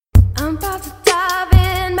I'm about to dive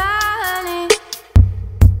in, my honey.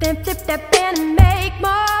 Then flip that pen and make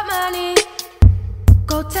more money.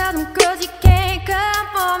 Go tell them girls you can't come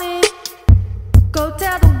for me. Go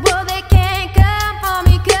tell the world they can't come for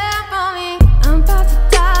me, come for me. I'm about to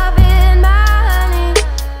dive in, my honey.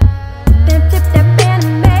 Then flip that pen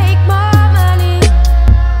and make more money.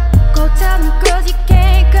 Go tell them girls you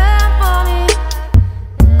can't come for me.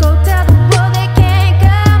 Go tell the world they can't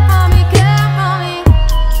come for me, come for me.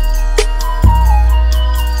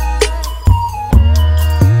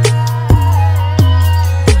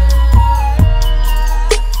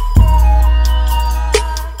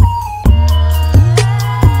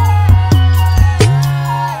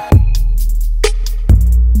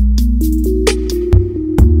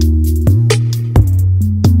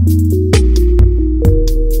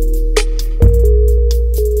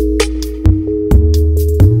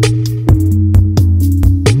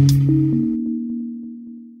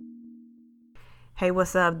 Hey,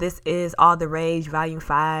 what's up? This is All the Rage, Volume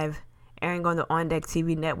 5, airing on the On Deck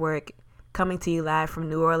TV network, coming to you live from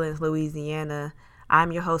New Orleans, Louisiana.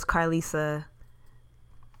 I'm your host, Carlisa.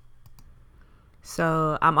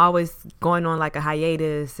 So I'm always going on like a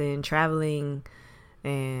hiatus and traveling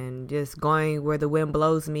and just going where the wind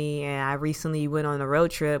blows me. And I recently went on a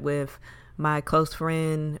road trip with my close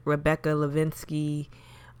friend, Rebecca Levinsky,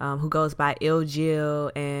 who goes by Il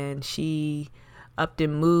Jill, and she upped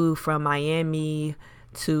and moved from Miami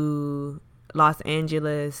to Los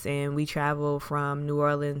Angeles, and we traveled from New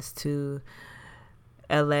Orleans to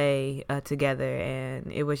LA together,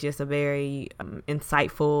 and it was just a very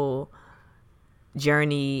insightful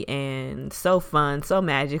journey and so fun, so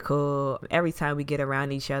magical every time we get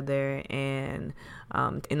around each other. And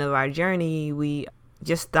end of our journey, we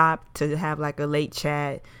just stopped to have like a late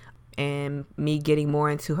chat and me getting more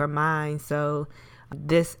into her mind. So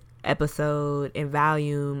this episode and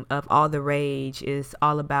volume of All the Rage is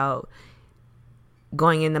all about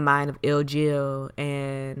going in the mind of Il Jill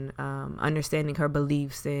and understanding her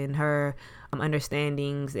beliefs and her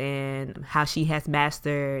understandings and how she has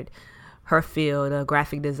mastered her field of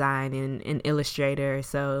graphic design and illustrator.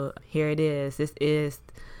 So here it is. This is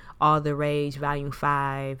All the Rage Volume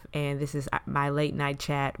 5, and this is my late night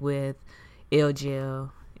chat with Il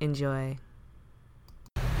Jill. Enjoy.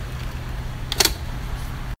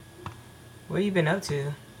 What you been up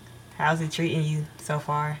to? How's it treating you so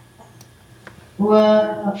far?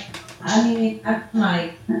 Well, I mean, I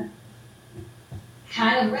like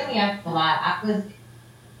kind of really after a lot. I was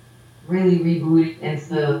really rebooted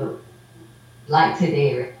into like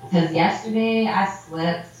today, because yesterday I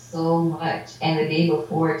slept so much and the day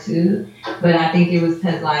before too. But I think it was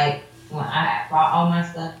because like when I brought all my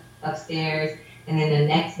stuff upstairs, and then the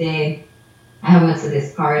next day I went to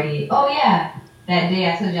this party. Oh yeah. That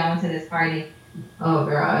day I told you I went to this party. Oh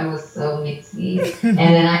girl, it was so mixy. And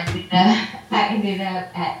then I ended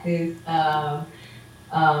up at this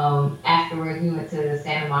afterwards we went to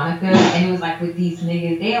Santa Monica, and it was like with these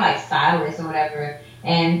niggas, they like stylists or whatever,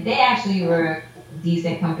 and they actually were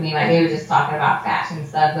decent company, like they were just talking about fashion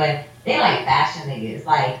stuff, but they like fashion niggas,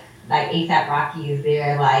 like A$AP Rocky is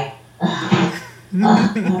there, like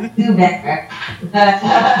do better. But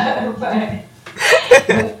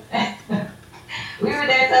we were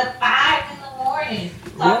there till 5 in the morning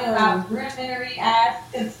talking about rudimentary ass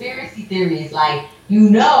conspiracy theories. Like,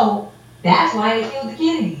 that's why they killed the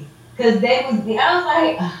Kennedys. Because I was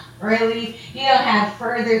like, really? You don't have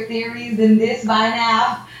further theories than this by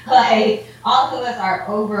now? Like, all of us are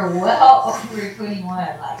over 21.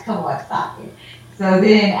 Like, come on, stop it. So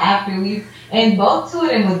then after and both two of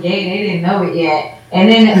them was gay, they didn't know it yet. And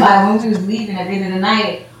then when we was leaving at the end of the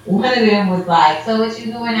night, one of them was like, so what you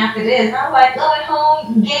doing after this? And I was like, going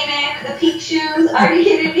home, gay man with the pink shoes. Are you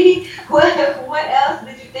kidding me? What else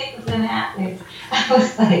did you think was going to happen? I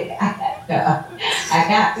was like, I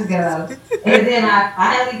got to go. And then I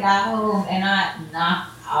finally got home and I knocked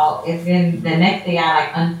out. And then the next day I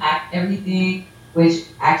like unpacked everything, which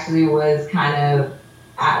actually was kind of,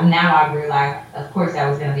 now I realize, of course, that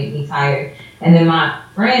was going to make me tired. And then my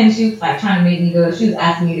friend, she was like trying to make me go, she was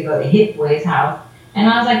asking me to go to Hit Boy's house. And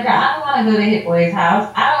I was like, girl, I don't want to go to Hit Boy's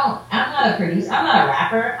house. I'm not a producer. I'm not a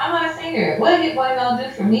rapper. I'm not a singer. What Hit Boy gonna do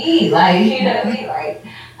for me? Like, you know what I mean? Like,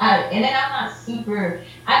 and then I'm not super,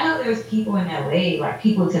 I know there's people in LA, like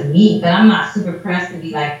people to meet, but I'm not super pressed to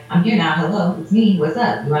be like, I'm here now. Hello, it's me. What's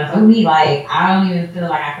up? You want to talk to me? Like, I don't even feel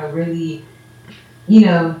like I could really,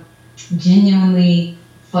 genuinely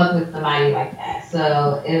fuck with somebody like that.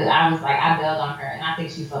 So I was like, I bailed on her, and I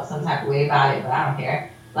think she felt some type of way about it, but I don't care.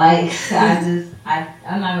 Like,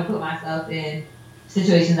 I'm not gonna put myself in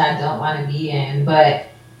situations I don't want to be in. But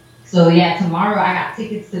So yeah, tomorrow I got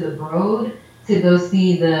tickets to the Broad to go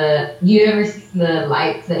see you ever seen the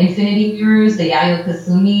lights, the Infinity Mirrors, the Yayoi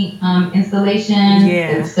Kusumi installation?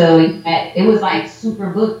 Yeah. So yeah, it was like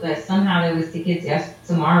super booked, but somehow there was tickets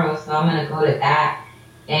tomorrow, so I'm gonna go to that.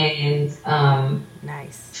 And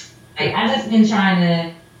nice. like I just been trying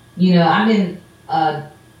to, I've been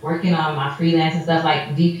working on my freelance and stuff.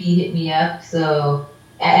 Like VP hit me up, so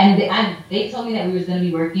they told me that we was gonna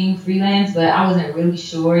be working freelance, but I wasn't really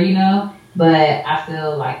sure. But I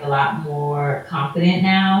feel like a lot more confident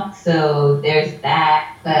now. So there's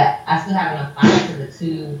that. But I still haven't applied to the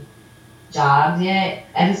 2 jobs yet.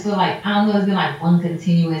 I just feel like, I don't know, it's been like one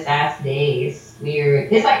continuous ass day. It's weird.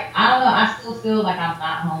 It's like, I don't know, I still feel like I'm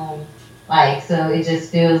not home. Like, so it just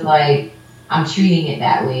feels like I'm treating it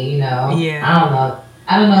that way, Yeah. I don't know.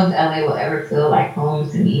 I don't know if LA will ever feel like home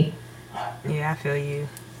to me. Yeah, I feel you.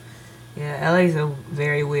 Yeah, LA's a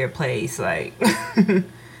very weird place. Like,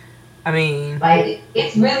 I mean, like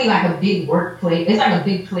it's really like a big workplace. It's like a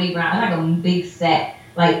big playground. It's like a big set.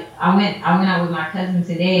 Like I went out with my cousin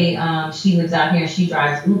today. She lives out here and she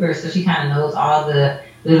drives Uber, so she kind of knows all the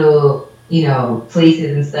little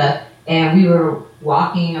places and stuff. And we were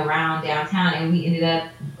walking around downtown, and we ended up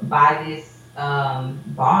by this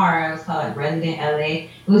bar. It was called like Resident LA. It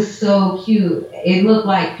was so cute. It looked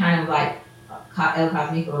like kind of like El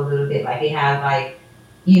Cosmico a little bit. Like they had like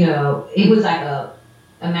it was like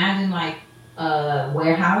imagine like a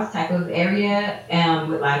warehouse type of area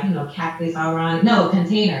with like cactus all around. No,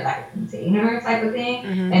 container, like a container type of thing.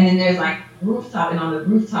 Mm-hmm. And then there's like rooftop, and on the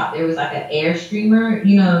rooftop there was like an air streamer.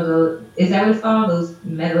 Is that what it's called? Those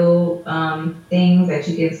metal things that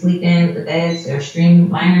you can sleep in with the beds, or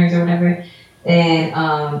streamliners or whatever. And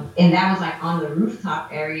that was like on the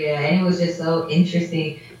rooftop area, and it was just so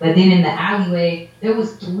interesting. But then in the alleyway, there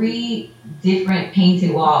was 3 different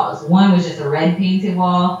painted walls. One was just a red painted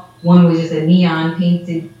wall. One was just a neon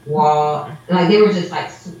painted wall. Like they were just like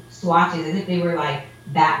swatches, as if they were like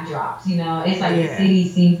backdrops. It's like the city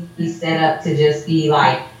seems to be set up to just be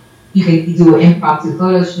like, you can do an impromptu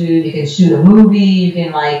photo shoot, you can shoot a movie, you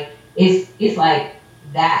can like it's like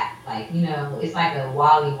that, like it's like a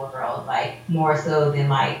Wally world, like more so than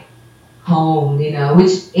like home,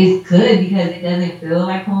 which is good because it doesn't feel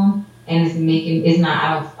like home, and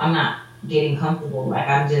I'm not getting comfortable. Like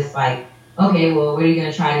I'm just like, okay, well, what are you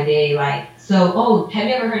gonna try today? Like, so have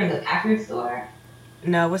you ever heard of the Packard store?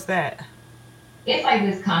 No, what's that? It's like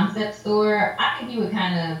this concept store. I think you would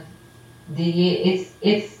kind of dig it.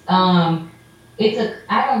 I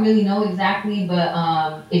don't really know exactly, but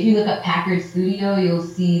if you look up Packard Studio, you'll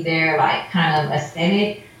see their like kind of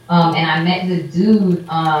aesthetic. And I met the dude.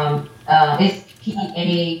 It's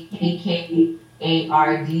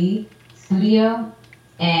Packard Studio,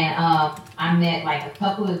 and I met like a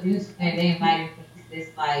couple of dudes, and they invited me to this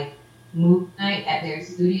like move night at their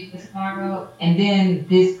studio tomorrow. And then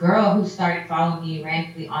this girl who started following me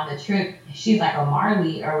randomly on the trip, she's like a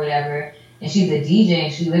Marley or whatever. And she's a DJ,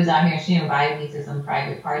 and she lives out here, and she invited me to some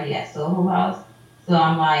private party at Soho House. So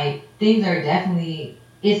I'm like, things are definitely,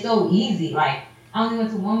 it's so easy. Like, I only went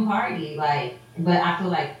to one party, like, but I feel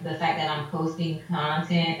like the fact that I'm posting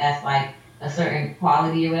content that's like a certain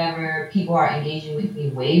quality or whatever, people are engaging with me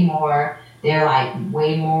way more. They're like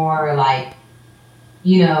way more like,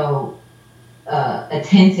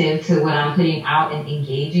 attentive to what I'm putting out and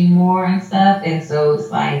engaging more and stuff. And so it's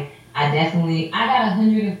like, I got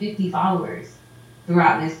 150 followers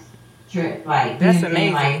throughout this trip. Like, that's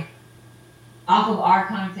amazing. Like, off of our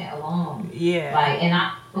content alone. Yeah. Like, and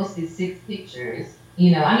I posted 6 pictures.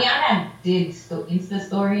 I did Insta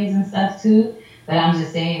stories and stuff too, but I'm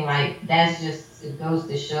just saying, like, it goes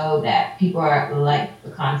to show that people are like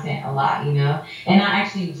the content a lot, And I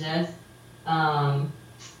actually just, I'm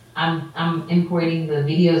importing the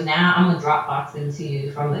videos now. I'm gonna Dropbox them to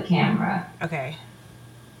you from the camera. Okay.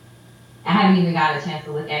 I haven't even got a chance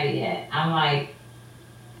to look at it yet. I'm like,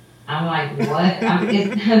 what?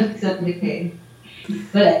 It's so complicated.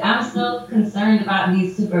 But I'm still concerned about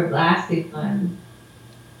these super blasted ones.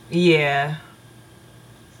 Yeah.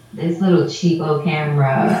 This little cheapo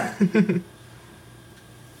camera.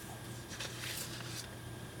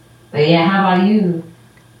 But yeah, how about you?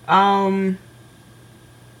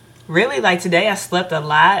 Really, like today I slept a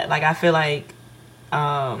lot. Like I feel like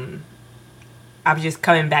I'm just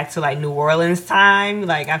coming back to like New Orleans time.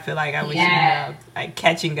 Like I feel like I was like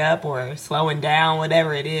catching up or slowing down,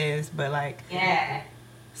 whatever it is. But like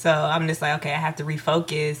so I'm just like, okay, I have to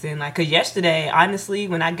refocus. And like, cause yesterday, honestly,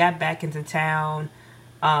 when I got back into town,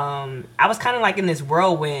 I was kind of like in this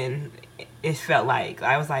whirlwind. It felt like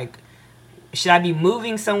I was like, should I be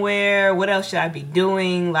moving somewhere? What else should I be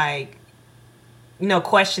doing? Like,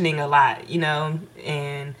 questioning a lot,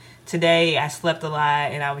 and today I slept a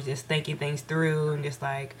lot and I was just thinking things through and just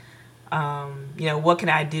like, what can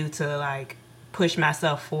I do to like push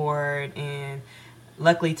myself forward? And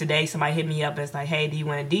luckily today somebody hit me up and it's like, hey, do you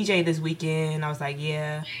want to DJ this weekend? I was like,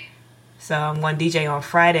 yeah. So I'm going to DJ on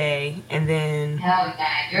Friday, and then... Hell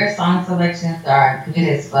yeah, your song selections are good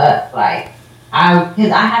as fuck. Like,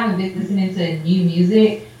 because I haven't been listening to new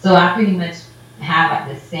music, so I pretty much have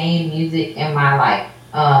like the same music in my like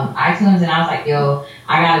iTunes, and I was like, yo,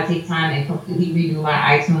 I gotta take time and completely redo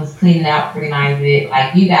my iTunes, clean it out, organize it.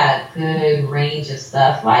 Like, you got a good range of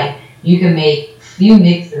stuff. Like, you can make few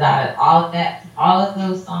mixes out of all of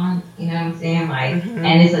those songs, you know what I'm saying? Like,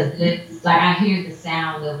 and it's a good, like, I hear the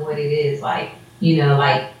sound of what it is, like,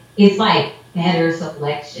 like, it's like better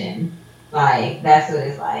selection. Like, that's what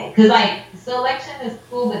it's like. Because, like, selection is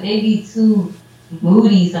cool, but they be too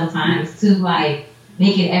moody sometimes to, like,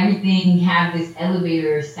 making everything have this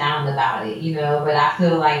elevator sound about it, But I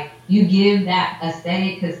feel like you give that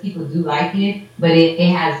aesthetic because people do like it, but it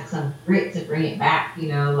has some grit to bring it back,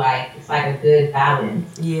 Like, it's like a good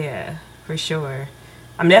balance. Yeah, for sure.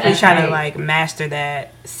 I'm definitely trying to, like, master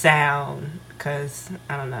that sound because,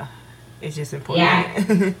 I don't know, it's just important.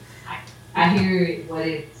 Yeah, I hear what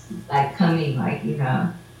it's, like, coming, like,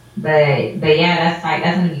 But yeah,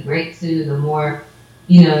 that's going to be great, too. The more,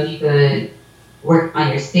 you could work on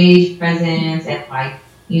your stage presence and, like,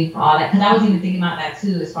 all that. Because I was even thinking about that,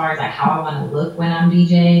 too, as far as, like, how I want to look when I'm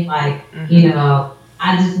DJing. Like, I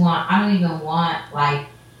don't even want, like,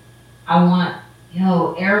 I want,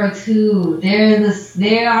 Era 2,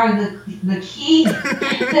 they are the key.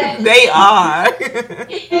 They are.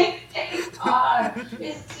 They are.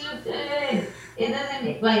 It's too good. It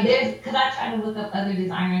doesn't, like, because I try to look up other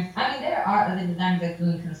designers. I mean, there are other designers that are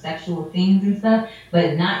doing conceptual things and stuff,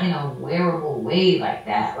 but not in a wearable way like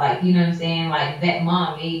that. Like, you know what I'm saying? Like,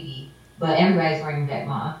 Vetements maybe, but everybody's wearing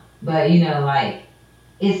Vetements. But, like,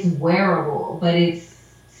 it's wearable, but it's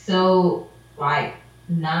so, like,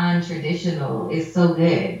 non-traditional. It's so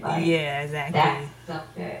good. Like, yeah, exactly. That's so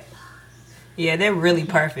good. Yeah, they're really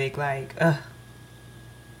perfect. Like,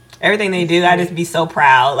 everything they do, I just be so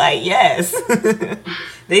proud. Like, yes.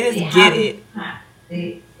 They just get it.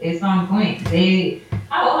 It's on point.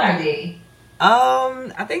 How old are they?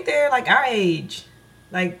 I think they're like our age.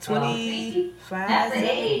 Like 25. That's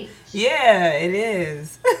the age. Yeah, it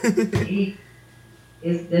is.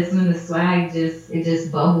 That's when the swag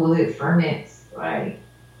just bubbles, it ferments. Like,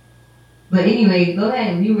 but anyway, go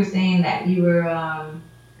ahead. You were saying that you were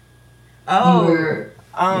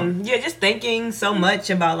yeah, just thinking so much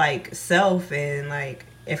about like self and like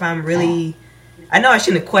if I'm really, I know I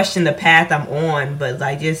shouldn't question the path I'm on, but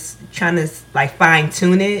like just trying to like fine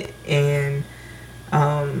tune it and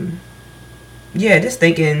yeah, just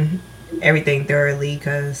thinking everything thoroughly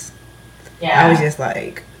because I was just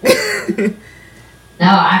like. No,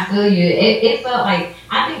 I feel you. It felt like,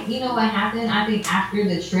 I think, you know what happened? I think after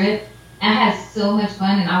the trip, I had so much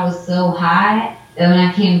fun and I was so high that when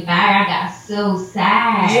I came back, I got so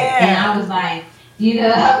sad. Yeah. And I was like,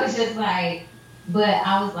 I was just like, but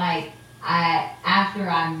I was like, after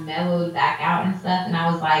I mellowed back out and stuff, and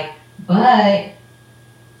I was like, but,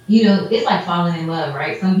 it's like falling in love,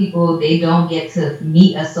 right? Some people, they don't get to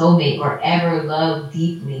meet a soulmate or ever love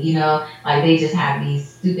deeply, like they just have these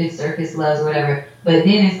stupid surface loves or whatever. But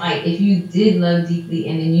then it's like, if you did love deeply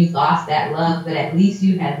and then you lost that love, but at least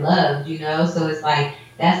you had loved, so it's like,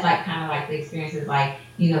 that's like kind of like the experience is like,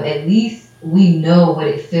 at least we know what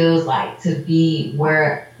it feels like to be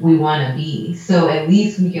where we want to be. So at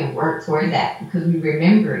least we can work toward that because we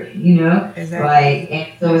remember it, Exactly. Like,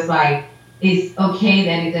 and so it's like, it's okay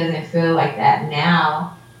that it doesn't feel like that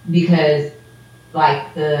now because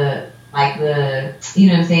like the you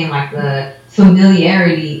know what I'm saying, like the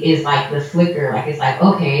familiarity is like the flicker, like it's like,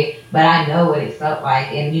 okay, but I know what it felt like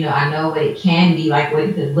and I know what it can be like, what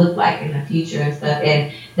it could look like in the future and stuff.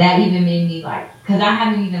 And that even made me like, because I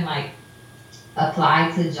haven't even like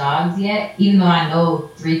applied to jobs yet, even though I know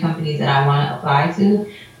 3 companies that I want to apply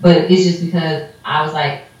to, but it's just because I was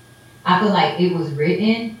like, I feel like it was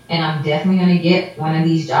written and I'm definitely going to get one of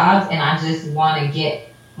these jobs and I just want to get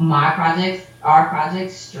our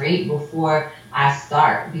projects straight before I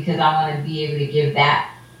start because I want to be able to give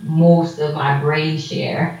that most of my brain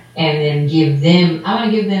share and then I want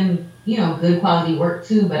to give them, good quality work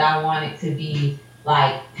too, but I want it to be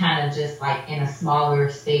like kind of just like in a smaller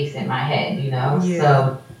space in my head, Yeah.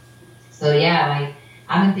 So yeah, like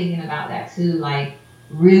I've been thinking about that too, like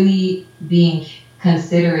really being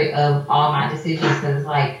considerate of all my decisions because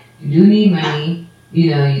like you do need money,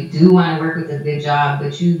 you do want to work with a good job,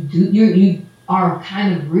 but you are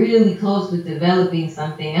kind of really close with developing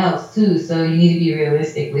something else too. So you need to be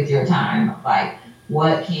realistic with your time. Like,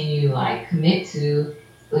 what can you like commit to,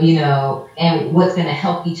 you know, and what's going to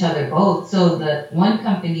help each other both. So the one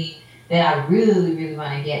company that I really, really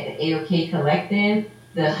want to get, the AOK Collective,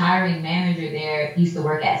 the hiring manager there used to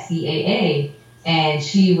work at CAA, and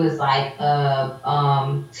she was like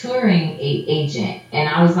a touring agent. And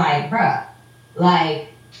I was like, bruh, like,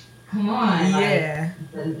 come on. Yeah.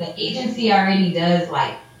 Like, the agency already does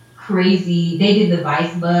like crazy. They did the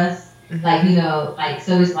Vice bus. Like, you know, like,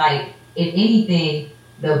 so it's like, if anything,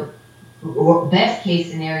 the best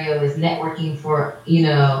case scenario is networking for, you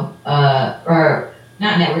know, or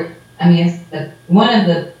not network. I mean, it's one of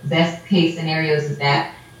the best case scenarios is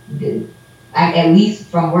that at least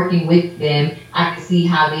from working with them, I can see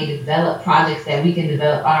how they develop projects that we can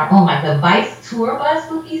develop on our own. Like the Vice tour bus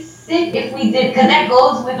would be sick if we did, because that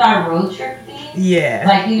goes with our road trip theme. Yeah.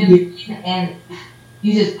 Like, you know, and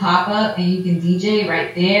you just pop up and you can DJ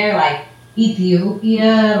right there, like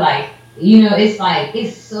Ethiopia, like, you know, it's like,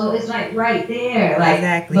 it's like right there. Like,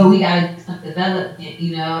 exactly. But we gotta do some development,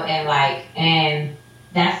 you know, and like, and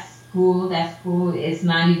that's cool. It's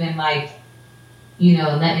not even like, you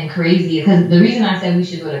know, nothing crazy. Because the reason I said we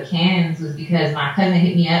should go to Cannes was because my cousin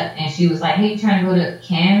hit me up and she was like, hey, you trying to go to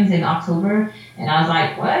Cannes in October? And I was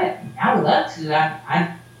like, what? I would love to.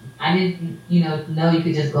 I didn't, you know you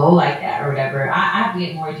could just go like that or whatever. I have to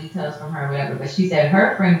get more details from her or whatever. But she said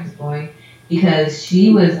her friend was going because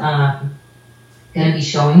she was going to be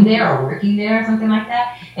showing there or working there or something like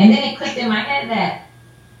that. And then it clicked in my head that,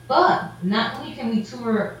 fuck, not only can we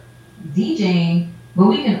tour DJing, but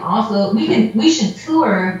we can also, we should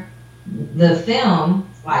tour the film,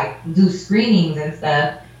 like do screenings and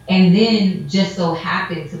stuff, and then just so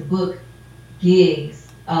happen to book gigs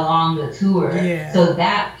along the tour. Yeah. So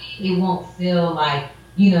that it won't feel like,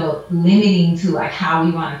 you know, limiting to like how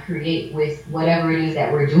we want to create with whatever it is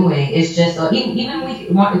that we're doing. It's just so even if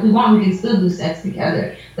we want, we can still do sets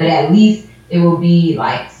together, but at least it will be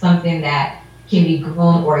like something that can be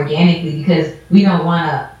grown organically, because we don't want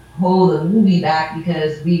to hold a movie back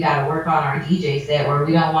because we got to work on our DJ set, or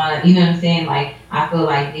we don't want to, you know what I'm saying? Like, I feel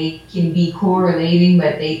like they can be correlating,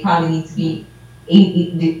 but they probably need to be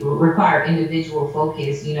require individual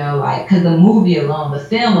focus, you know, like, because the movie alone, the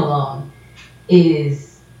film alone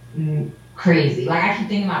is crazy. Like, I keep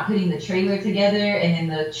thinking about putting the trailer together, and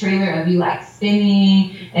then the trailer of you like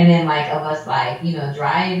spinning, and then like of us like, you know,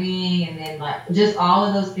 driving, and then like just all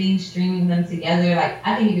of those things, streaming them together. Like,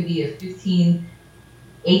 I think it could be a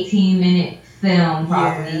 18-minute film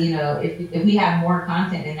probably. Yeah. You know, if we have more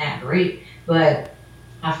content than that, great. But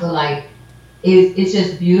I feel like it's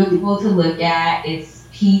just beautiful to look at. It's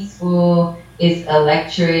peaceful. It's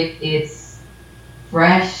electric. It's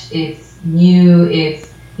fresh. It's new.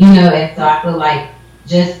 It's, you know, and so I feel like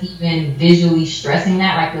just even visually stressing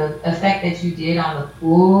that, like the effect that you did on the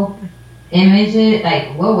pool image, like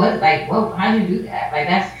how'd you do that? Like,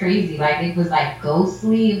 that's crazy. Like, it was like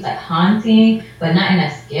ghostly, it was like haunting, but not in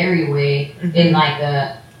a scary way. In like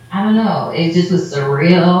a, I don't know, it just was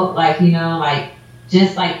surreal. Like, you know, like,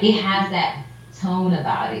 just like it has that tone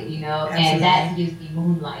about it, you know. Absolutely. And that gives me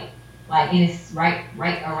Moonlight. Like, and it's right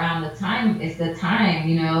around the time. It's the time,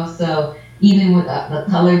 you know. So even with the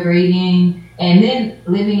color grading, and then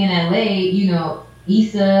living in LA, you know,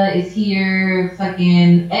 Issa is here,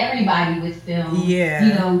 fucking everybody with film. Yeah.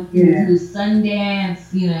 You know, do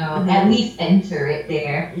Sundance, you know, at least enter it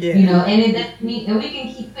there. Yeah. You know, and it doesn't mean, and we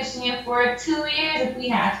can keep pushing it for 2 years if we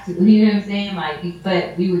have to. You know what I'm saying? Like,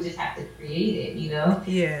 but we would just have to create it, you know?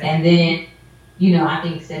 Yeah. And then, you know, I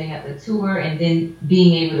think setting up a tour and then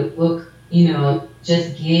being able to book, you know,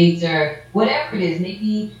 just gigs or whatever it is.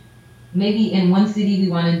 Maybe in one city we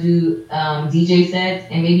want to do DJ sets,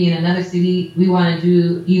 and maybe in another city we want to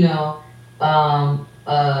do, you know, a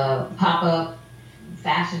pop-up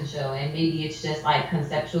fashion show, and maybe it's just like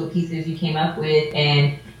conceptual pieces you came up with,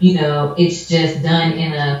 and, you know, it's just done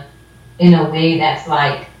in a way that's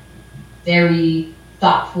like very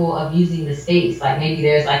thoughtful of using the space. Like, maybe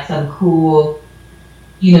there's like some cool,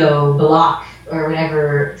 you know, block or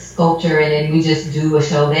whatever sculpture, and then we just do a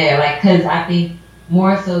show there. Like, because I think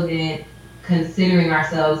more so than considering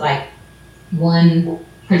ourselves like one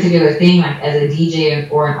particular thing, like as a DJ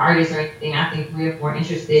or an artist or anything, I think we're more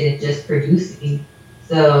interested in just producing.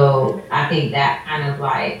 So I think that kind of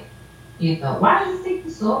like, you know, why does it take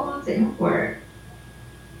so long to import?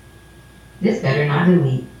 This better not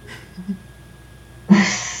delete.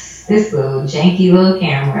 This little janky little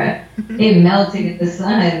camera. It melted in the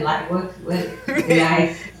sun. Like, what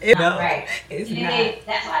guys? It's not right. It's not.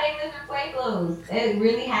 That's why they live in Pueblos. They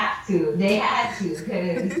really have to. They had to,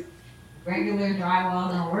 because regular drywall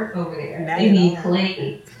don't work over there. Not They at need all.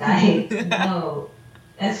 clay. Like, no.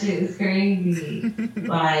 That shit is crazy.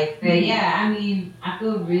 Like, but yeah, I mean, I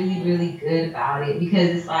feel really, really good about it because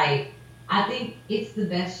it's like, I think it's the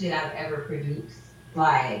best shit I've ever produced.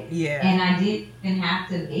 Like, Yeah. and I didn't even have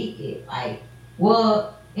to make it. Like,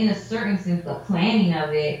 well, in a certain sense, the planning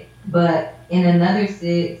of it, but in another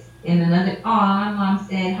sense, oh, my mom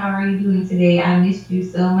said, "How are you doing today? I missed you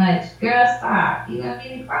so much." Girl, stop. You gonna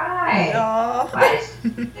make me cry. Aw. Why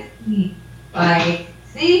did you miss me? Like,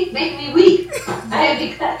 see, make me weak. I had to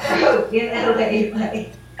be cutthroat in LA.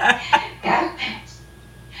 Like, God,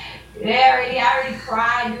 I already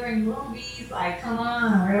cried during movies. Like, come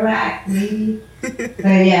on, relax, baby.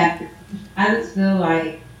 But yeah, I just feel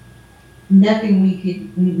like nothing we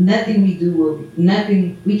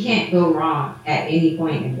can't go wrong at any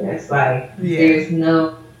point in this. Like, Yeah. there's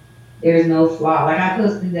no flaw. Like, I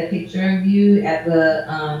posted that picture of you at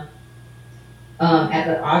the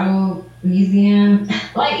auto museum.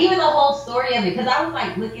 Like, even the whole story of it, because I was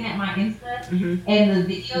like looking at my Insta, and the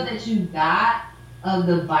video that you got of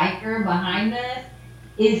the biker behind us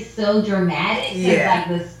is so dramatic. Yeah.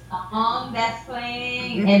 Like the song that's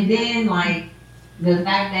playing, and then like the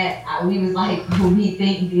fact that we was like, we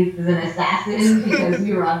think this is an assassin because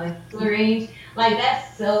we were on the missile range. Like,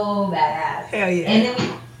 that's so badass. Hell yeah. And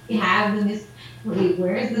then we have the missile. Wait,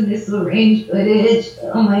 where's the missile range footage?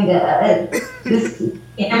 Oh my god. This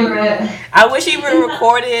camera. I wish he would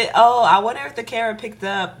record it. Oh, I wonder if the camera picked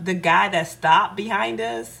up the guy that stopped behind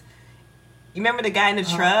us. You remember the guy in the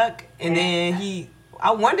truck? And then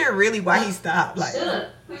I wonder really why he stopped. Like,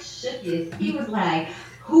 Shook his. He was like,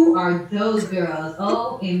 "Who are those girls?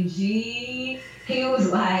 OMG." He was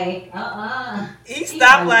like, He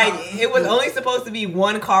stopped like it was only supposed to be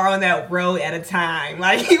one car on that road at a time.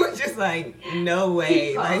 Like, he was just like, no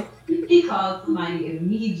way. He called somebody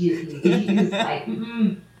immediately. He was like,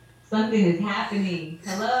 something is happening.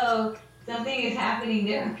 Hello, something is happening.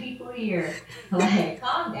 There are people here. Like,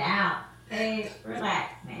 calm down. Hey,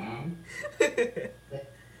 relax, man.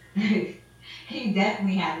 He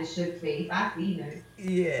definitely had a shook face. I seen her.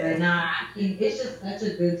 Yeah. But nah, it's just such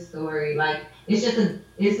a good story. Like, it's just,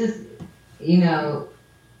 you know,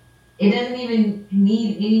 it doesn't even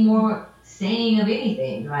need any more saying of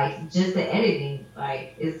anything. Like, just the editing,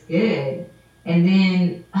 like, it's good. And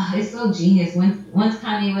then it's so genius. Once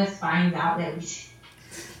Kanye West finds out that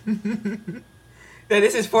that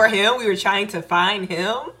this is for him, we were trying to find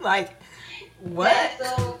him. Like, what?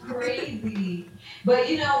 That's so crazy. But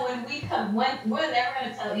you know, when we're never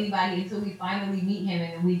gonna tell anybody until we finally meet him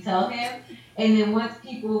and then we tell him. And then once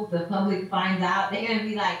the public finds out, they're gonna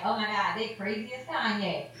be like, "Oh my God, they crazy as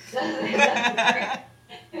Kanye."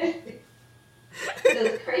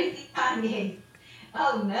 The crazy Kanye.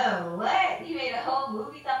 Oh no, what? He made a whole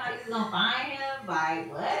movie talking about he was gonna find him?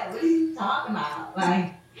 Like, what? What are you talking about?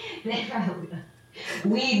 Like, they probably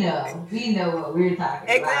we know what we're talking about.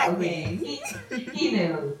 Exactly. Okay? He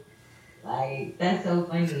knows. Like, that's so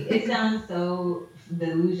funny. It sounds so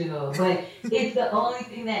delusional, but it's the only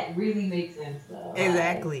thing that really makes sense, though.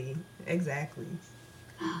 Exactly.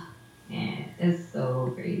 Man, it's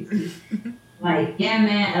so crazy. Like, yeah,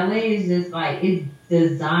 man, LA is just like, it's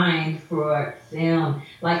designed for film.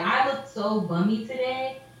 Like, I looked so bummy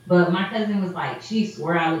today, but my cousin was like, she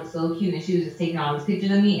swore I looked so cute, and she was just taking all these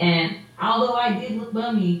pictures of me, and although I did look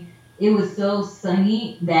bummy, it was so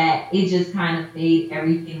sunny that it just kind of made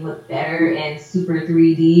everything look better and super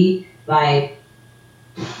 3D. Like,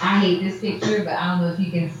 I hate this picture, but I don't know if you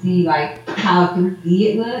can see, like, how 3D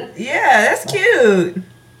it looks. Yeah, that's cute.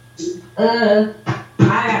 I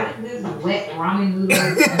got this wet ramen noodle.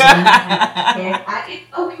 I didn't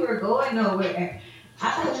know we were going nowhere. I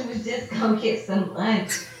thought we was just going to get some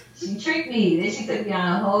lunch. She tricked me. Then she took me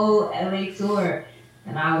on a whole LA tour.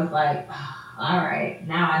 And I was like, all right,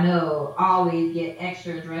 now I know I always get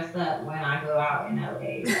extra dressed up when I go out in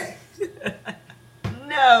LA. Like,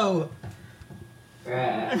 No.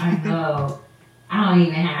 bruh, I know.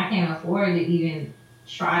 I can't afford to even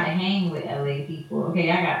try to hang with LA people.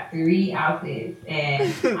 Okay, I got 3 outfits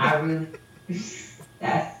and I really,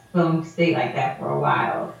 that's going to stay like that for a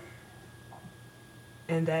while.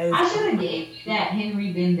 And that is. I should have gave you that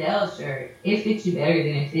Henry Bendel shirt. It fits you better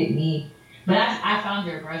than it fit me. But I found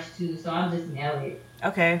your brush too, so I'll just nail it.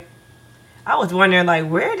 Okay. I was wondering, like,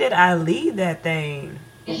 where did I leave that thing?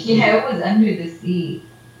 Yeah, it was under the seat,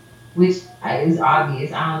 which is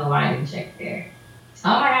obvious. I don't know why I didn't check there.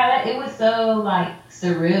 Oh my God, it was so, like,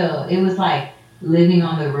 surreal. It was like living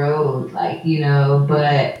on the road, like, you know,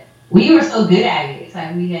 but we were so good at it. It's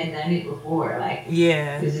like we had done it before. Like,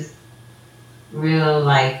 Yeah. it was just real,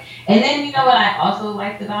 like, and then you know what I also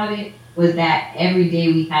liked about it? was that every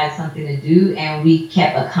day we had something to do and we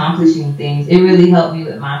kept accomplishing things. It really helped me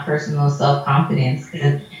with my personal self confidence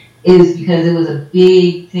because it was a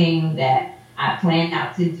big thing that I planned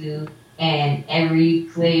out to do, and every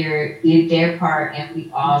player did their part, and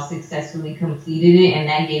we all successfully completed it, and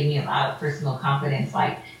that gave me a lot of personal confidence.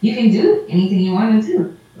 Like, you can do anything you want to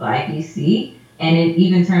do, like, you see, and it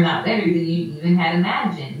even turned out better than you even had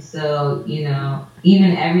imagined. So, you know,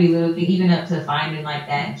 even every little thing, even up to finding like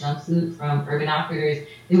that jumpsuit from Urban Outfitters,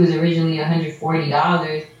 it was originally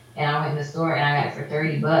 $140. And I went in the store and I got it for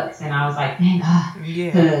 $30, and I was like, thank God,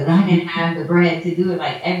 because I didn't have the bread to do it.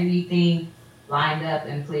 Like, everything lined up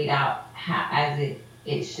and played out as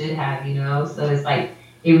it should have, you know. So it's like,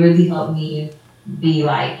 it really helped me be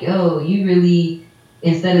like, yo, you really,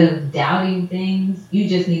 instead of doubting things, you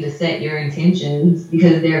just need to set your intentions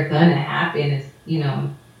because they're gonna happen. It's, you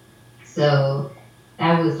know. So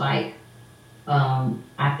that was like,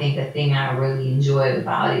 I think a thing I really enjoyed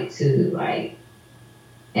about it too, like.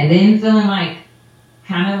 And then feeling like,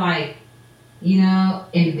 kind of like, you know,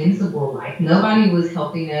 invincible. Like, nobody was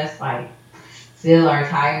helping us, like, fill our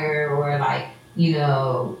tire or, like, you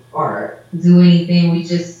know, or do anything. We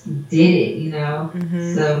just did it, you know.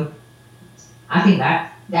 Mm-hmm. So I think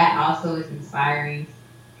that also is inspiring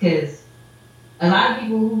because a lot of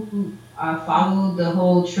people who follow the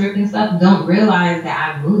whole trip and stuff don't realize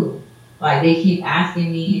that I moved. Like, they keep asking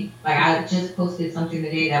me, like, I just posted something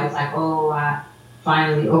today that was like, oh,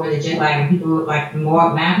 finally over the jet lag, and people were like,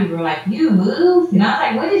 mad people were like, you moved? And I was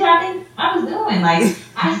like, what did y'all think I was doing? Like,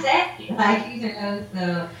 I said, like, you know.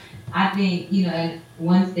 So I think, you know, and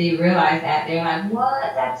once they realize that, they're like,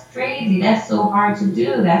 what? That's crazy. That's so hard to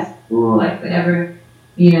do. That's cool. Like, whatever.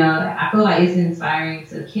 You know, I feel like it's inspiring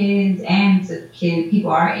to kids and to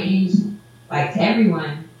people our age, like, to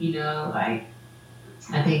everyone, you know. Like,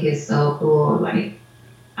 I think it's so cool. Like,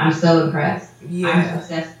 I'm so impressed. Yeah. I'm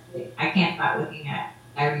obsessed. I can't stop looking at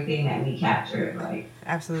everything that we captured. Like,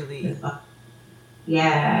 absolutely.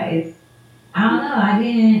 Yeah, I don't know.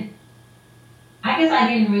 I guess I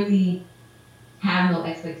didn't really have no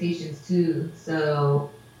expectations too.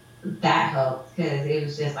 So that helped because it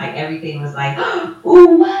was just like everything was like,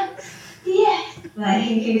 oh, what? Yes.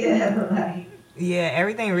 Like, yeah,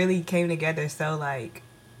 everything really came together so like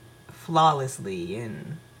flawlessly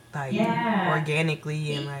and like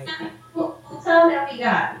organically and like. Hotel that we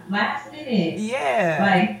got last minute. Yeah.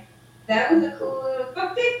 Like, that was a cool little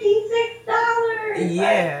for $56.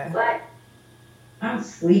 Yeah. Like, what? I'm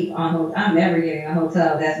asleep on hotel. I'm never getting a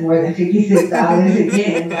hotel that's more than $56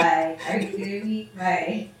 again. Like, are you kidding me?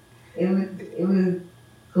 Like, it was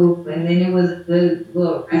cool. And then it was a good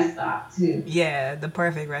little rest stop too. Yeah, the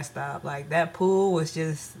perfect rest stop. Like, that pool was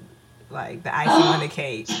just like the icing on the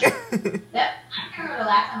cake. I remember the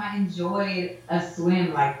last time I enjoyed a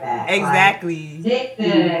swim like that. Exactly. Like,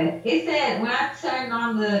 it said when I turned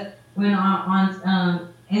on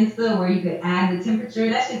on Insta where you could add the temperature,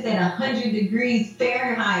 that shit said 100 degrees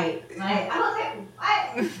Fahrenheit. Like, I was like,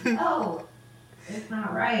 what? No, it's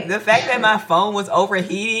not right. The fact that my phone was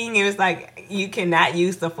overheating, it was like you cannot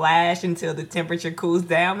use the flash until the temperature cools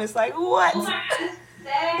down. It's like, what? Oh my God.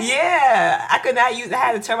 Yeah, I could not use. I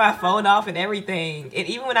had to turn my phone off and everything. And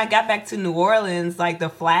even when I got back to New Orleans, like the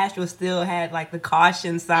flash was still had like the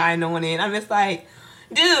caution sign on it. I'm just like,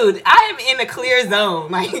 dude, I am in a clear zone.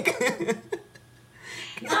 Like, not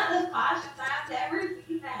the caution sign. I've never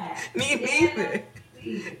seen that. Me neither.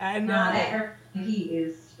 I know. Nah, that heat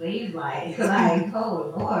is slave like. Like,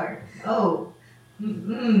 oh Lord, oh.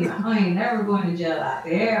 I ain't never going to jail out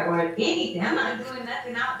there or anything. I'm not doing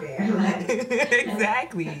nothing out there. Like,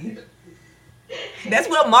 exactly. That's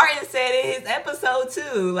what Martin said in his episode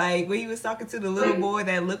too. Like, when he was talking to the little boy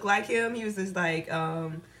that looked like him, he was just like,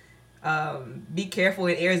 be careful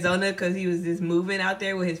in Arizona because he was just moving out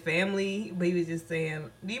there with his family. But he was just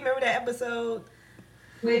saying, do you remember that episode?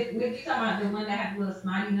 With you talking about the one that had the little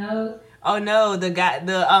snotty nose? Oh no, the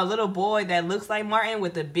little boy that looks like Martin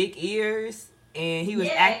with the big ears. And he was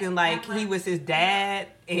acting like he was his dad,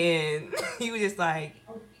 and he was just like,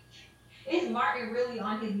 "Is Martin really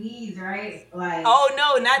on his knees, right?" Like, oh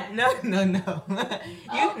no, you not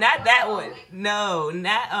that one. No,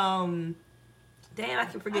 not damn, I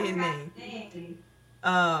can forget his name.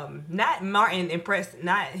 Not Martin impressed,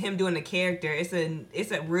 not him doing the character. It's a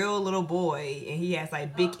real little boy, and he has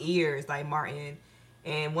like big ears like Martin.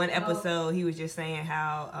 And one episode, he was just saying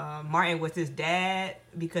how Martin was his dad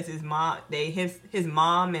because his mom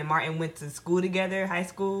and Martin went to school together, high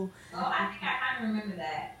school. Oh, I think I kind of remember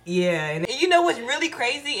that. Yeah, and you know what's really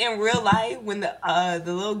crazy in real life? When the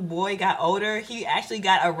little boy got older, he actually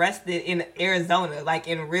got arrested in Arizona, like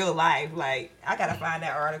in real life. Like, I gotta find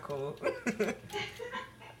that article.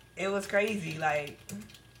 It was crazy. Like,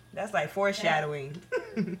 that's like foreshadowing.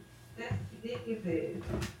 That's ridiculous.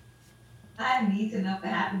 I need to know what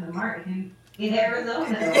happened to Martin in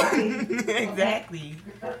Arizona. Exactly.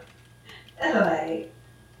 Like,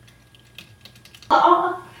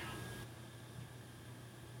 oh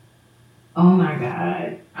my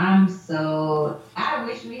God. I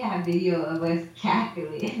wish we had video of us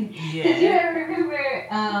cackling. Yeah. Did you ever remember,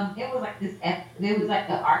 it was like it was like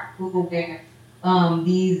the article where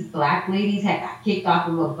these black ladies had got kicked off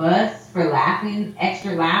of a bus for laughing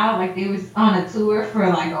extra loud, like they was on a tour for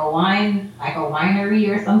like a winery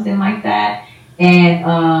or something like that,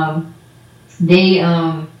 and they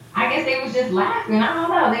I guess they was just laughing. I don't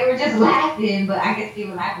know, they were just laughing, but I guess they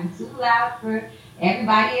were laughing too loud for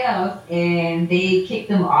everybody else, and they kicked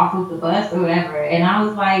them off of the bus or whatever. And I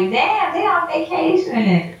was like, damn, they on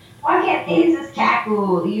vacation. Why can't they just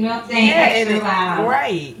cackle? You know what I'm saying? Yeah, extra loud,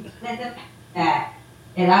 right? Let them that.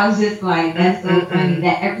 And I was just like, that's so funny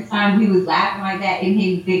that every time we was laughing like that, it made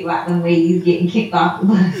me think about them ladies getting kicked off the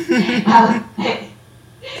bus. I was like,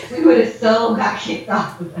 we would have so got kicked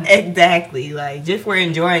off the bus. Exactly. Like, just for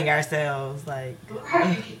enjoying ourselves. Like,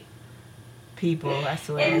 Right. people, I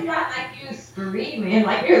swear. And it's not like you screaming,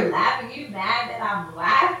 like you're laughing. You mad that I'm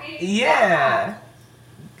laughing? Yeah.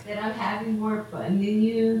 That I'm having more fun than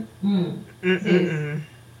you? Mm-mm-mm.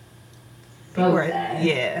 So People are, sad.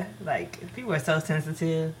 yeah, like, people are so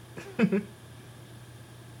sensitive.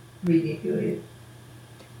 Ridiculous.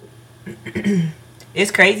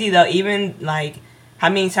 It's crazy though, even like how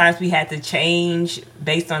many times we had to change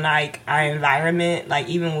based on like our environment. Like,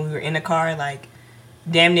 even when we were in the car, like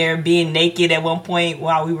damn near being naked at one point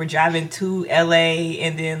while we were driving to LA,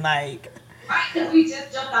 and then like, Right, because we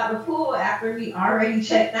just jumped out the pool after we already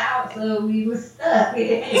checked out, so we was stuck. But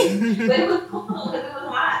it was cool because it was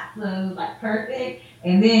hot, so it was like perfect.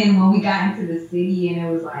 And then when we got into the city, and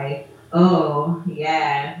it was like, oh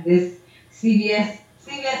yeah, this CVS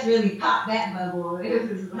really popped that bubble.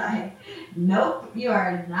 It was like, nope, you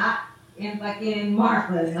are not in fucking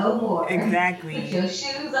Marfa no more. exactly. Put your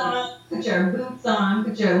shoes on, put your boots on,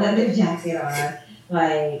 put your leather jacket on.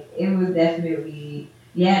 Like, it was definitely.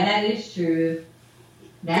 Yeah, that is true.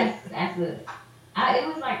 It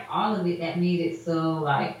was like all of it that made it so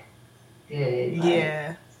like good. Like,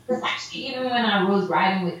 Yeah. because actually, even when I was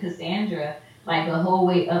riding with Cassandra, like the whole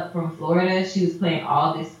way up from Florida, she was playing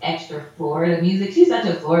all this extra Florida music. She's such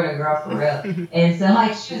a Florida girl for real. And so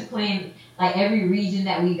like she was playing like every region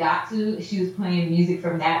that we got to, she was playing music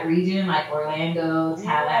from that region, like Orlando,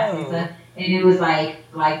 Tallahassee and stuff. And it was like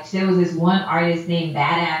there was this one artist named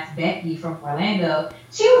Badass Becky from Orlando.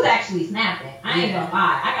 She was actually snapping. I ain't gonna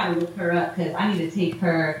lie. I gotta look her up because I need to take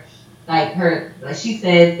her, like she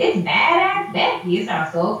says, it's Badass Becky. It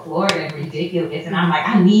sounds so Florida and ridiculous. And I'm like,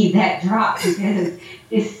 I need that drop because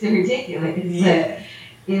it's ridiculous. Yeah.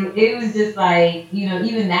 But it was just like, you know,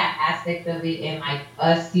 even that aspect of it, and like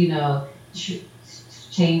us, you know,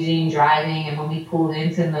 changing, driving, and when we pulled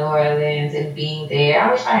into New Orleans and being there.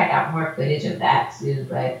 I wish I had got more footage of that too,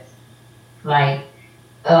 but like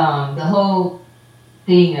the whole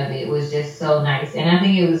thing of it was just so nice. And I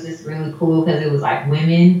think it was just really cool because it was like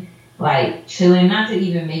women like chilling, not to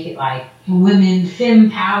even make it like women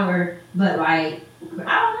femme power, but like,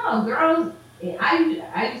 I don't know, girls.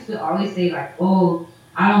 I used to always say like, oh,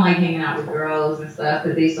 I don't like hanging out with girls and stuff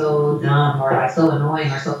because they so dumb or like so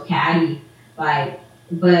annoying or so catty, like.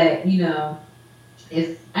 But, you know,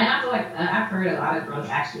 and I feel like I've heard a lot of girls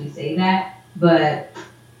actually say that, but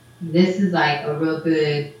this is like a real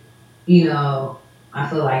good, you know, I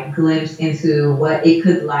feel like glimpse into what it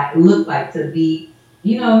could look like to be,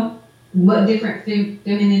 you know, what different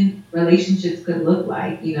feminine relationships could look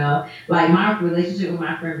like, you know. Like my relationship with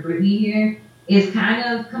my friend Brittany here is kind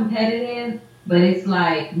of competitive, but it's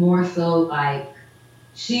like more so like,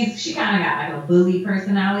 she kind of got like a bully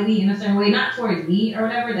personality in a certain way, not towards me or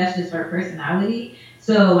whatever. That's just her personality.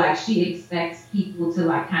 So like she expects people to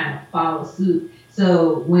like kind of follow suit.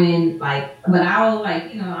 So when like, but I'll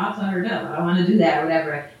like, you know, I'll tell her no, I don't want to do that or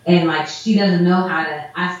whatever. And like she doesn't know how to.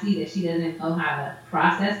 I see that she doesn't know how to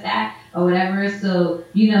process that or whatever. So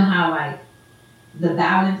you know how like the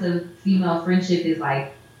balance of female friendship is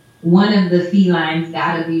like one of the felines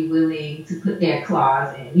gotta be willing to put their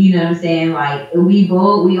claws in. You know what I'm saying? Like we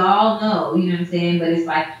all know. You know what I'm saying? But it's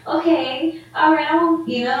like, okay, all right, all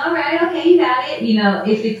right, okay, you got it. You know,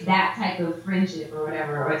 if it's that type of friendship or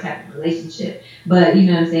whatever, or type of relationship. But you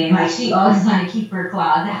know what I'm saying? Like she always trying to keep her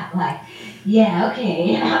claws out. Like, yeah,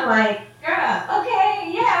 okay. And I'm like, girl,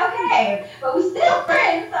 okay, yeah, okay. But we still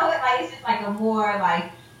friends. So it's just like a more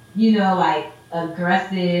like, like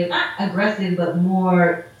aggressive, not aggressive, but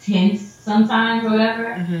more tense sometimes or whatever.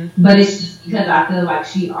 Mm-hmm. But it's just because I feel like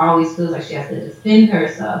she always feels like she has to defend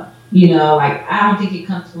herself. Like I don't think it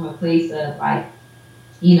comes from a place of like,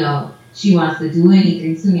 she wants to do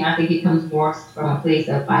anything to me. I think it comes more from a place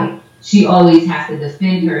of like, she always has to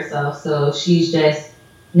defend herself. So she's just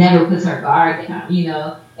never puts her guard down,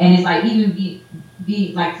 And it's like even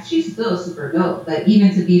be like she's still super dope, but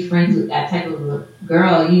even to be friends with that type of a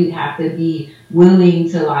girl, you have to be willing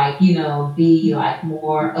to like, be like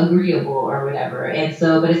more agreeable or whatever. And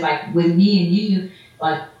so, but it's like with me and you,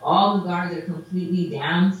 like all the guards are completely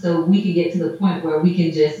down, so we can get to the point where we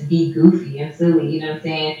can just be goofy and silly, you know what I'm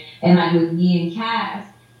saying? And like with me and Cass,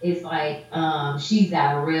 it's like she's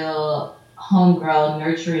got a real homegirl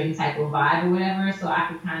nurturing type of vibe or whatever, so I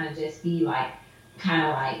could kind of just be like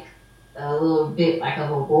a little bit like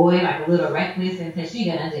of a boy, like a little reckless, and cause she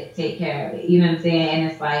gonna take care of it, you know what I'm saying?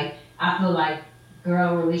 And it's like I feel like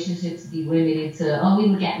girl relationships be limited to we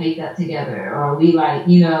look at makeup together, or we like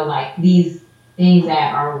like these things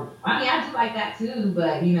that are. I mean, I do like that too,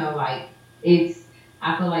 but like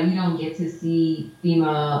I feel like you don't get to see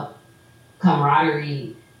female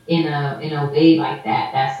camaraderie in a way like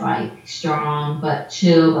that. That's like strong but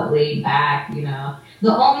chill but laid back.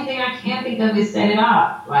 The only thing I can't think of is Set It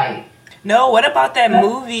Off. Like. No, what about that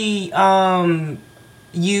movie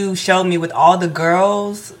you showed me with all the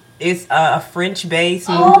girls? It's a French-based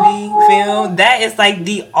movie film. That is like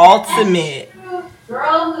the ultimate.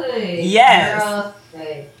 Girlhood. Yes.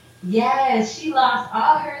 Girlhood. Yes, she lost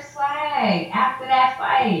all her swag after that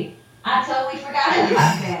fight. I totally forgot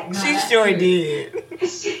about that. No, she sure did.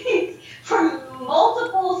 She, from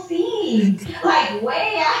multiple scenes, like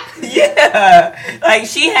way after. Yeah, like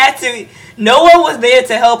she had to. No one was there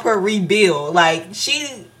to help her rebuild. Like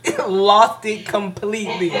she lost it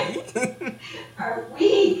completely. For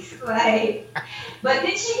weeks, like. But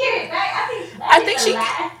did she get it back? I think she.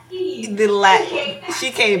 Last scene.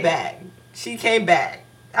 She came back. She came back.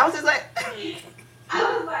 I was just like. I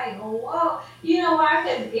was like, whoa. You know why?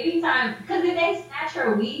 Because did they snatch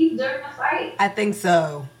her weave during the fight? I think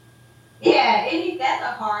so. Yeah, that's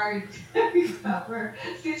a hard to recover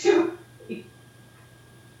situation.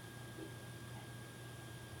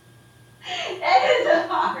 That is a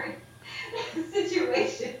hard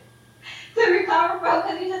situation to recover from,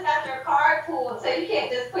 because you just got your card pulled, so you can't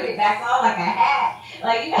just put it back on like a hat.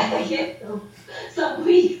 Like, you got to get some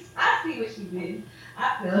weeks. I see what she did.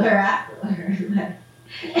 I feel her.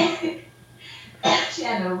 She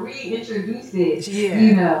had to reintroduce it.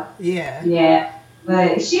 Yeah. Yeah. Yeah.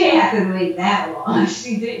 But she didn't have to wait that long.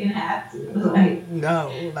 She didn't have to. Like,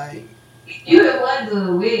 no, like. You the one to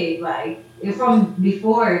the wig, like, from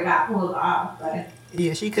before it got pulled off. Like,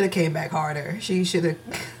 yeah, she could have came back harder. She should have.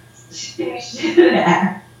 She should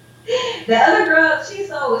have. The other girl, she's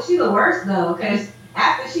the worst though, because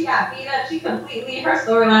after she got beat up, her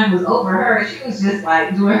storyline was over her. She was just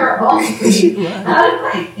like doing her own thing. I was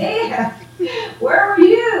like, damn, where were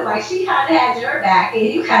you? Like, she kind of had your back, and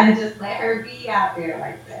you kind of just let her be out there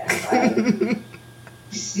like that. Like,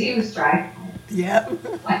 she was trying. Yep.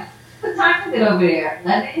 What time is it over there?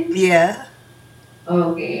 11? Yeah.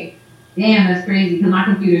 Okay. Damn, that's crazy, because my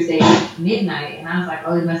computer said midnight, and I was like,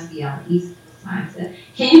 it must be on the East Coast time. So,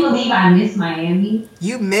 can you believe I miss Miami?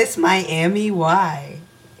 You miss Miami? Why?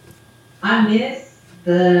 I miss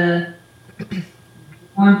the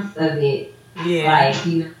warmth of it. Yeah.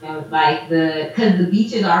 Like, because the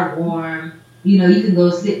beaches are warm. You can go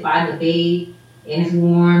sit by the bay, and it's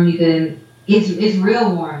warm. It's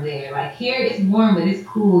real warm there. Like, here it's warm, but it's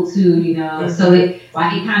cool too, Mm-hmm. So it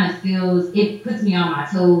kind of it puts me on my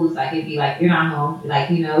toes. Like, it'd be like, you're not home. Like,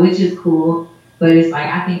 which is cool. But it's like,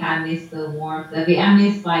 I think I miss the warmth of it. I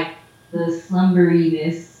miss like the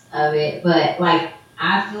slumberiness of it. But like,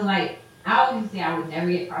 I feel like, I always say I would never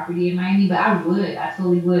get property in Miami, but I would. I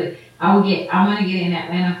totally would. I want to get in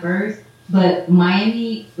Atlanta first. But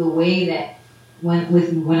Miami, the way that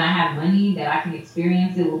when I have money that I can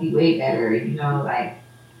experience, it will be way better.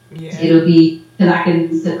 It'll be, because I can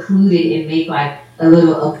be secluded and make like a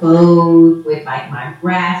little abode with like my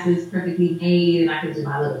grass is perfectly made, and I can do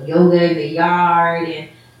my little yoga in the yard and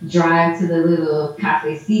drive to the little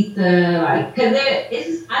cafecita. Like, because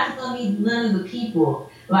I just don't need none of the people.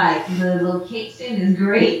 Like the location is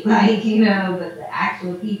great, like but the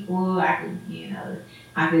actual people, I could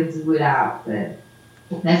do without. But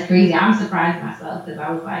that's crazy. I'm surprised myself because I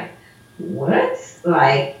was like, what?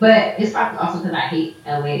 Like, but it's probably also because I hate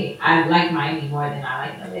LA. I like Miami more than I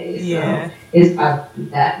like LA. Yeah. So it's probably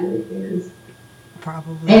that what it is.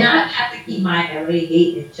 Probably. And I have to keep my LA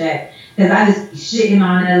hate in check because I just be shitting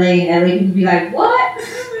on LA and LA people be like, what?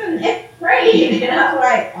 It's great. And I'm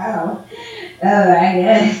like, oh, I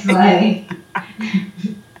guess. Like,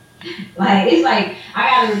 it's like, I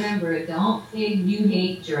gotta remember, don't say you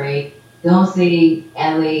hate Drake. Don't say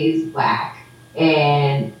LA is whack.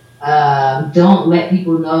 And don't let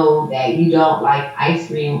people know that you don't like ice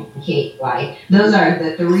cream and cake. Like, those are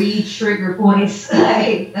the 3 trigger points.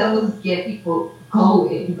 Like, those get people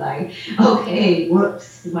going. Like, okay,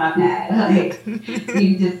 whoops, my bad. Like,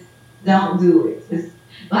 you just don't do it. Just,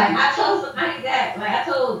 like, I told somebody that, like, I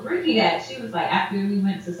told Ricky that. She was like, after we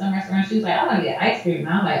went to some restaurant, she was like, I want to get ice cream. And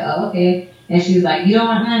I was like, oh, okay. And she was like, you don't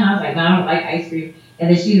want none? I was like, no, I don't like ice cream. And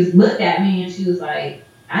then she just looked at me and she was like,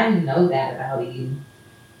 I didn't know that about you.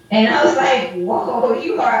 And I was like, whoa,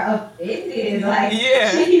 you are offended. Like,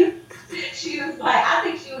 yeah. She was like, I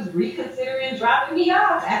think she was reconsidering dropping me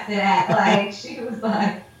off after that. Like, she was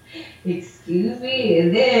like, excuse me.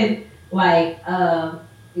 And then, like,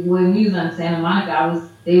 when we was on Santa Monica,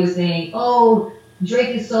 they were saying, oh,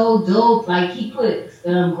 Drake is so dope. Like, he put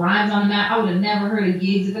Grimes on the map. I would have never heard of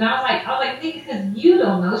Gigs. And I was like, nigga, because you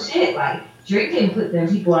don't know shit. Like, Drake didn't put them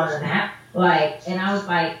people on the map. Like, and I was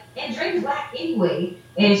like, and Drake's black anyway.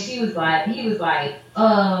 And he was like,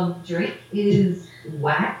 Drake is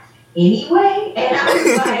whack anyway? And I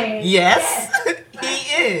was like, yes, he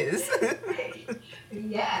is.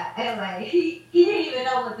 Yeah, and like, he didn't even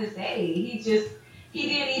know what to say. He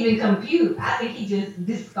didn't even compute. I think he just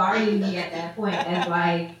discarded me at that point as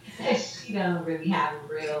like, she don't really have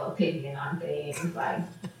a real opinion on things. Like,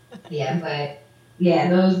 yeah, but yeah,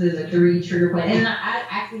 those are the 3 trigger points. And I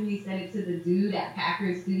accidentally said it to the dude at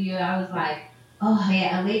Packard Studio. I was like, oh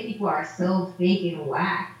yeah, LA people are so fake and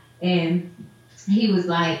whack. And he was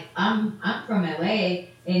like, I'm from LA,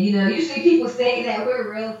 and usually people say that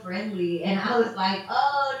we're real friendly. And I was like,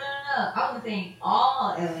 oh no. I wasn't saying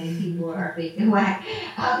all LA people are fake and whack.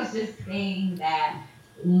 I was just saying that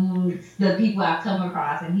the people I've come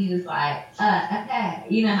across. And he was like, okay,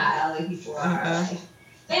 you know how LA people are. Like,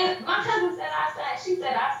 and my cousin said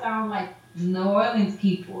I sound like New Orleans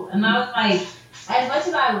people. And I was like, as much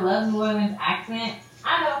as I love New Orleans accent,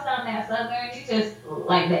 I don't sound that Southern. You just,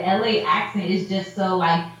 like, the LA accent is just so,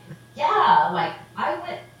 like, yeah, like, I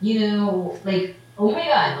went, like, oh my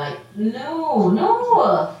God, like, no.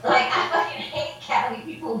 Like, I fucking hate Cali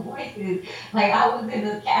people's voices. Like, I was in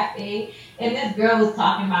a cafe, and this girl was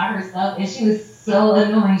talking about herself, and she was so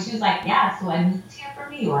annoying. She was like, yeah, so I moved here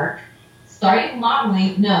from New York, started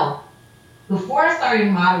modeling. No, before I started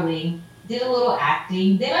modeling, did a little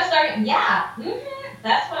acting. Then I started,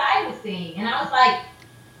 that's what I was saying. And I was like,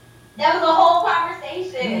 that was a whole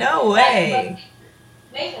conversation. No way.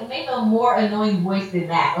 Like, make a more annoying voice than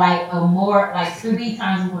that. Like, a more, like, 3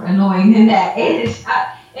 times more annoying than that.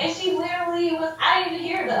 And she literally was, I didn't even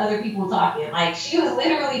hear the other people talking. Like, she was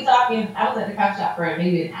literally talking. I was at the coffee shop for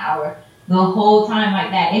maybe an hour the whole time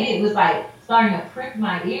like that. And it was, like, starting to prick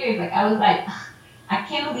my ears. Like, I was like, I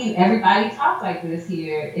can't believe everybody talks like this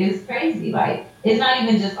here. It's crazy. Like, it's not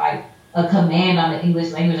even just, like, a command on the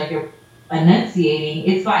English language, like you're enunciating.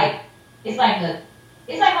 It's like how the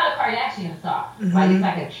Kardashians talk. Mm-hmm. Like, it's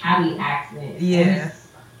like a Cali accent. Yeah.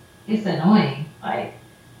 It's annoying. Like,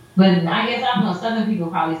 but I guess, I don't know, Southern people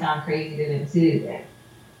probably sound crazy to them too.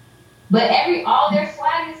 But all their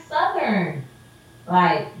swag is Southern.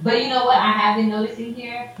 Like, but you know what I have been noticing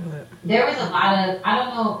here? What? There was a lot of, I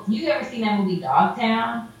don't know, you ever seen that movie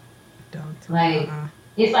Dogtown? Like,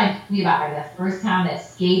 it's like about like that first time that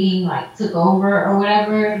skating like took over or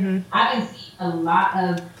whatever. Mm-hmm. I've been seeing a lot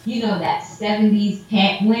of, that 70s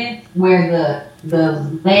pant length where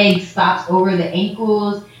the leg stops over the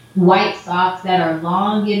ankles, white socks that are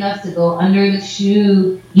long enough to go under the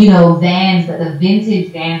shoe, Vans, the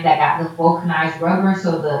vintage Vans that got the vulcanized rubber,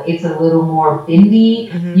 so it's a little more bendy,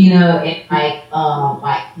 and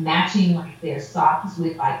like matching like their socks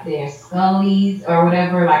with like their Scullies or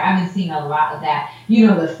whatever. Like, I've been seeing a lot of that.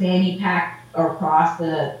 The fanny pack across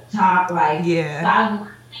the top, like, style.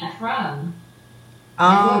 Where's that from?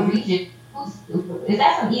 What region? Is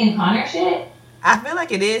that some Ian Connor shit? I feel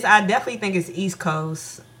like it is. I definitely think it's East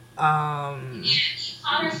Coast. Ian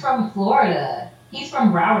Connor's from Florida. He's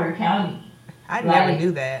from Broward County. I never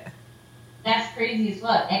knew that. That's crazy as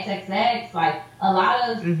fuck. XXX, like, a lot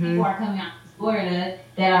of people are coming out to Florida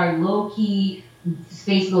that are low-key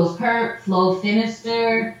Space Goes Perp, Flo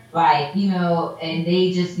Finister, like, and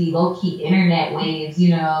they just be low key internet waves,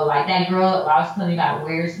 like that girl I was telling you about,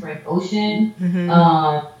 Where's Frank Ocean.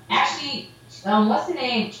 Actually, what's the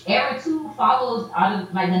name? Era 2 follows out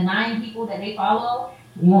of like the 9 people that they follow.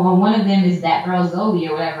 One of them is that girl Zoe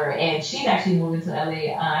or whatever, and she's actually moving to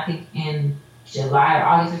LA. I think in July or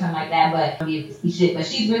August or something like that. But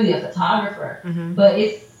she's really a photographer. But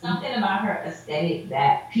it's something about her aesthetic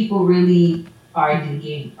that people really are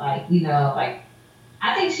digging. Like, like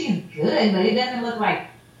I think she's good, but it doesn't look like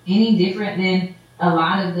any different than a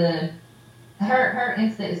lot of the. Her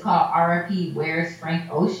Insta is called RP Where's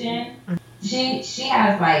Frank Ocean. She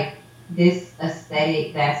has like this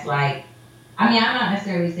aesthetic that's like. I mean, I'm not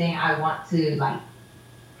necessarily saying I want to like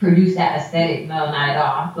produce that aesthetic. No, not at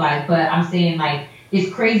all. Like, but I'm saying like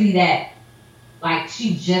it's crazy that like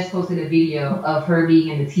she just posted a video of her being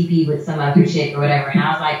in the TP with some other chick or whatever, and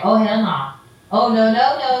I was like, oh hell no, oh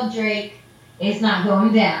no, Drake, it's not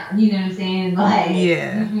going down. You know what I'm saying? Like,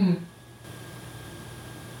 yeah.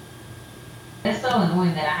 It's so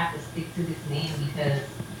annoying that I have to stick to this name because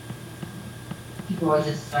people are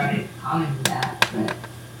just started calling me that, but.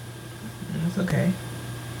 It's okay.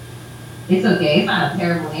 It's okay. It's not a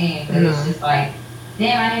terrible name, but it's just like,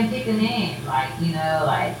 damn, I didn't pick a name. Like,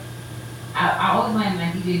 like, I always wanted my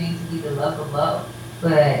DJ name to be The Love Below.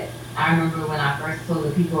 But I remember when I first told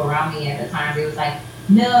the people around me at the time, they was like,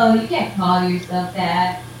 no, you can't call yourself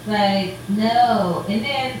that. Like, no. And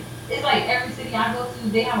then it's like every city I go to,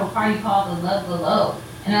 they have a party called The Love Below.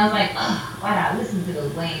 And I was like, oh, why not listen to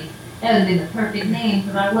those lanes? That would have been the perfect name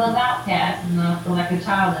because I love Outkast, I feel like a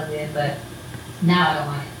child of it, but now I don't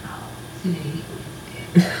want it. Too many people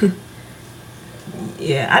use it.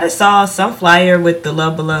 Yeah, I just saw some flyer with The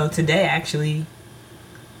Love Below today, actually.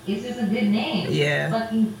 It's just a good name. Yeah.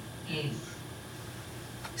 Fucking name.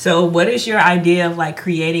 So what is your idea of like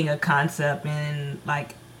creating a concept and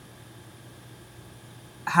like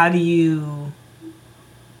how do you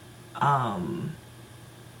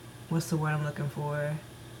what's the word I'm looking for?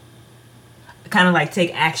 Kind of like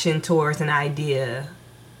take action towards an idea.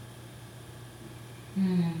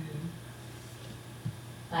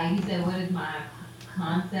 Like you said, what is my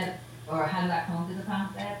concept, or how do I come up with a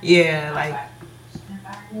concept? Yeah, like.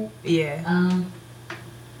 Yeah.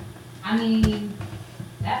 I mean,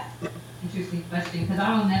 that's an interesting question because I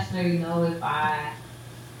don't necessarily know if I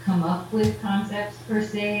come up with concepts per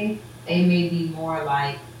se. They may be more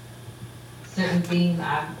like certain things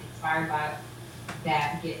I'm inspired by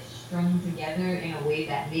that get strung together in a way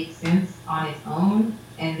that makes sense on its own,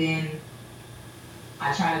 and then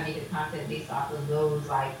I try to make a concept based off of those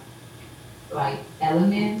like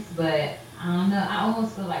elements. But I don't know. I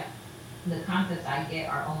almost feel like the concepts I get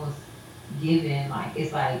are almost given. Like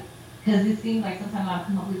it's like because it seems like sometimes I'll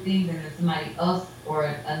come up with things and then somebody else or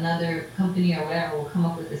another company or whatever will come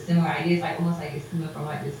up with a similar idea. It's like almost like it's coming from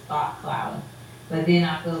like this thought cloud. But then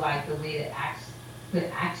I feel like the way to put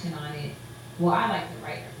action on it. Well, I like to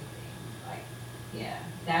write everything. Like, yeah,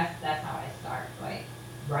 that's how I start. Like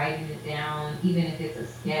writing it down, even if it's a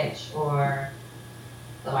sketch or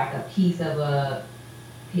like a piece of a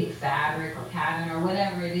fabric or pattern or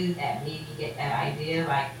whatever it is that made me get that idea.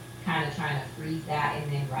 Like kind of trying to freeze that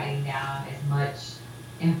and then writing down as much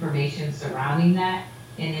information surrounding that,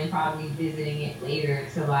 and then probably visiting it later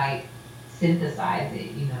to like synthesize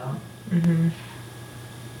it.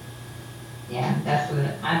 Yeah, that's what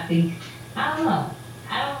I think. I don't know.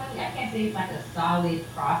 I can't say it's like a solid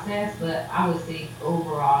process, but I would say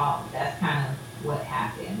overall that's kind of what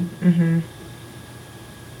happened.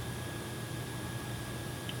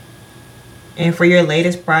 And for your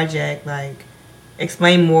latest project, like,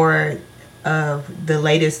 explain more of the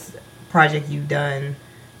latest project you've done.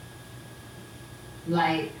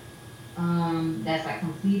 Like, that's like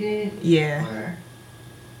completed? Yeah.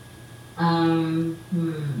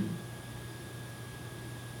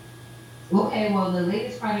 Okay, well, the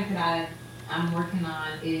latest project that I'm working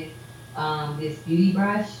on is this beauty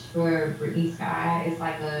brush for Britney Sky. It's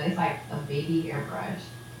like a baby hairbrush,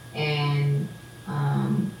 and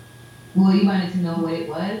well, you wanted to know what it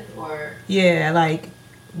was, or yeah, like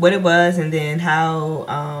what it was, and then how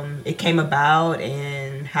it came about,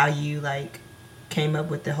 and how you like came up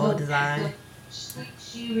with the whole design. So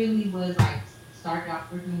she really was like started off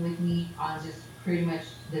working with me on just pretty much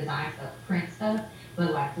design stuff, print stuff.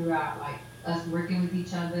 But like throughout like us working with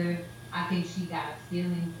each other, I think she got a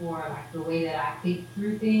feeling for like the way that I think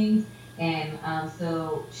through things, and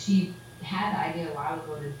so she had the idea a while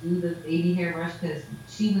ago to do the baby hairbrush because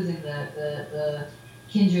she was in the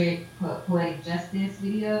Kendrick Poetic Justice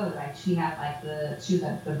video. Like she had like she was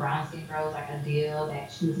like the brown skin girl was like a deal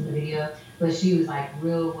that she was in the video, but she was like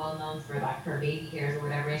real well known for like her baby hairs or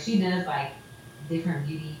whatever. And she does like different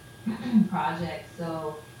beauty projects,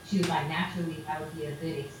 so she was like naturally that would be a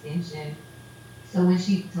good extension. So when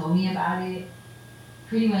she told me about it,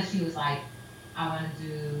 pretty much she was like, I want to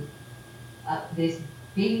do this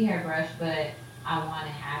baby hair brush, but I want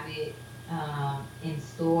to have it in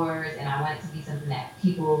stores, and I want it to be something that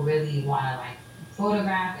people really want to like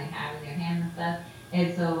photograph and have in their hands and stuff.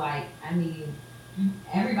 And so like, I mean,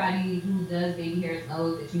 everybody who does baby hairs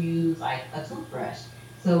knows that you use like a toothbrush.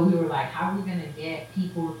 So we were like, how are we gonna get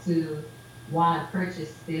people to want to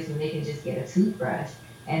purchase this when they can just get a toothbrush?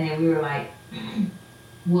 And then we were like,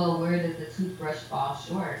 well, where does the toothbrush fall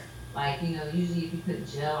short? Like, you know, usually if you put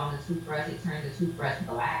gel on the toothbrush, it turns the toothbrush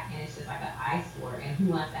black, and it's just like an eyesore. And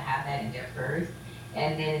who wants to have that in their purse?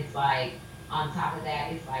 And then it's like, on top of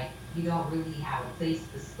that, it's like you don't really have a place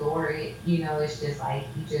to store it. You know, it's just like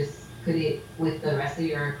you just put it with the rest of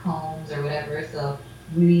your combs or whatever. So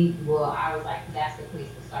I was like, that's the place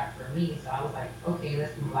to start for me. So I was like, okay,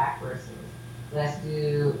 let's do black bristles. Let's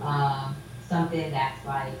do something that's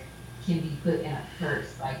like can be put in a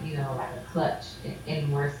purse, like, you know, like a clutch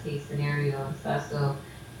in worst case scenario and stuff. So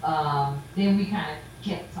then we kind of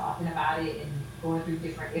kept talking about it and going through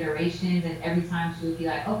different iterations, and every time she would be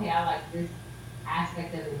like, okay, I like this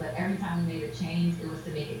aspect of it, but every time we made a change, it was to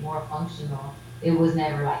make it more functional. It was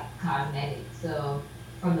never like cosmetic. So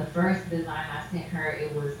from the first design I sent her,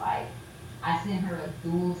 it was like I sent her a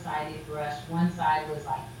dual-sided brush. One side was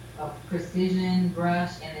like a precision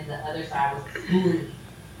brush, and then the other side was spoolie.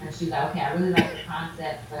 And she was like, okay, I really like the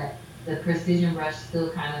concept, but the precision brush still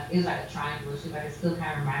kind of, it was like a triangle. She was like, it still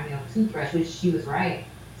kind of reminded me of a toothbrush, which she was right.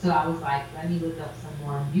 So I was like, let me look up some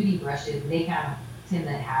more beauty brushes. They kind of tend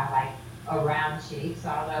to have like a round shape. So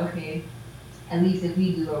I was like, okay, at least if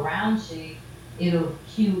we do a round shape, it'll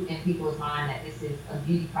cute in people's mind that this is a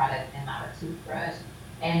beauty product and not a toothbrush.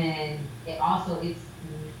 And then it's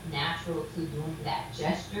natural to doing that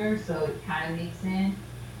gesture, so it kind of makes sense.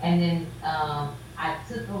 And then I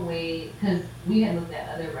took away, because we had looked at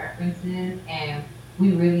other references, and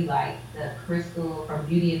we really liked the crystal from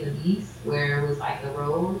Beauty and the Beast, where it was like a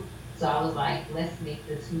rose. So I was like, let's make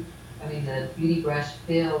the beauty brush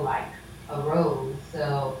feel like a rose.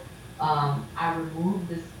 So I removed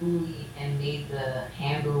the spoolie and made the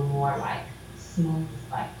handle more like smooth,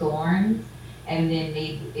 like thorns, and then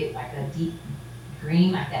made it like a deep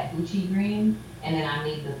green, like that Gucci green. And then I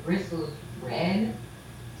made the bristles red,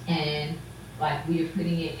 and like we were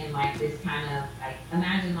putting it in like this kind of like,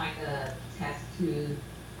 imagine like a test tube,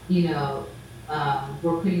 you know,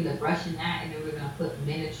 we're putting the brush in that, and then we're gonna put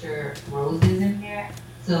miniature roses in there.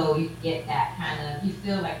 So you get that kind of, you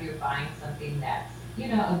feel like you're buying something that's, you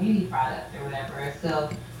know, a beauty product or whatever.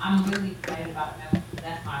 So I'm really excited about that.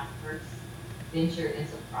 That's my first venture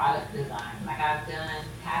into product design. Like I've done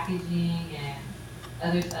packaging and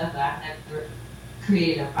other stuff, but I've never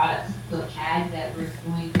created a product. So CAD that we're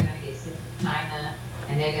doing, we're gonna get sent to China,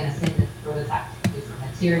 and they're gonna send the prototypes to different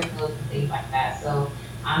materials and things like that. So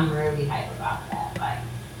I'm really hyped about that. Like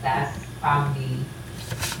that's probably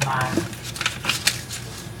my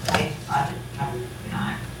project I'm working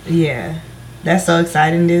on. Yeah, that's so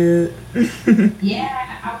exciting, dude.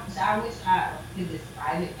 Yeah, I wish I could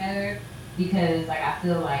describe it better, because like I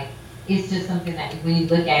feel like it's just something that when you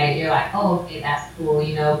look at it, you're like, oh, okay, that's cool,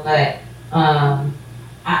 you know. But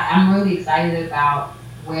I'm really excited about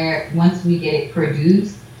where once we get it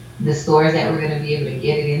produced, the stores that we're going to be able to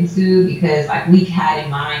get it into, because like we had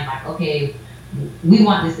in mind, like, okay, we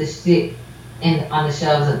want this to sit on the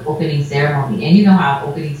shelves of opening ceremony. And you know how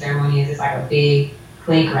opening ceremony is, it's like a big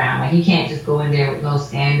playground. Like you can't just go in there with no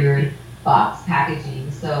standard box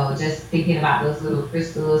packaging. So just thinking about those little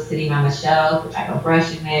crystals sitting on the shelf with like a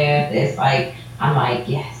brush in there, it's like, I'm like,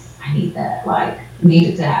 yes, I need that. Like, need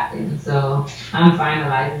it to happen. So I'm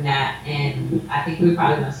finalizing that, and I think we're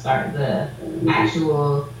probably gonna start the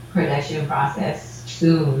actual production process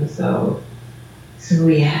soon. So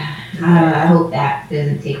yeah, I hope that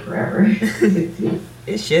doesn't take forever.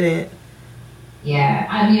 It shouldn't. Yeah,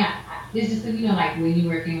 I mean, it's just, you know, like when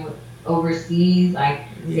you're working with overseas, like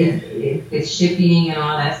it's shipping and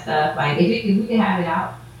all that stuff. Like if we could have it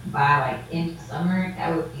out by like end of summer,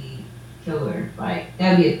 that would be killer. Like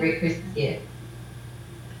that would be a great Christmas gift.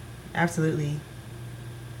 Absolutely.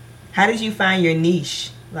 How did you find your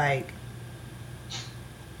niche? Like,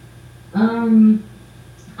 I don't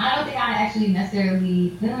think I actually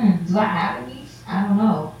necessarily do I have a niche? I don't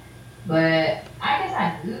know, but I guess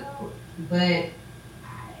I do. But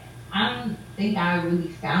I'm think I really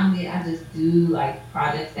found it. I just do like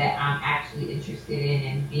projects that I'm actually interested in,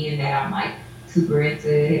 and being that I'm like super into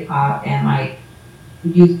hip hop and like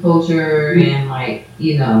youth culture and like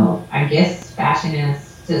I guess fashion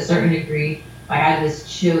to a certain degree. Like I just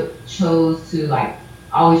chose to like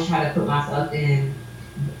always try to put myself in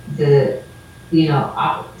the in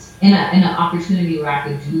an opportunity where I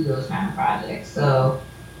could do those kind of projects. So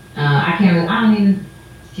I don't even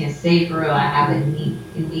can say for real I have a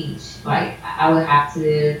niche. Like I would have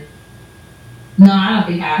to. No, I don't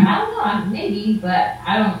think I don't know, maybe, but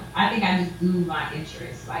I think I just do my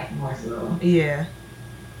interests like more so. Yeah.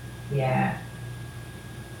 Yeah.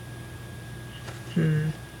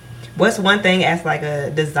 What's one thing as like a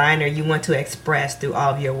designer you want to express through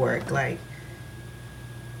all of your work? Like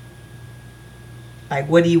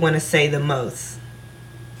what do you want to say the most?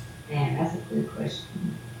 Man, that's a good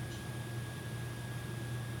question.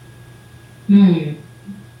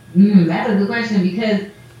 That's a good question because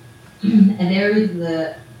there is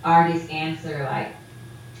the artist answer, like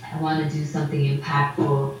I want to do something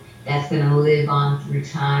impactful that's going to live on through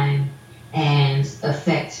time and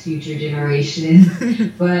affect future generations.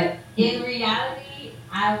 But in reality,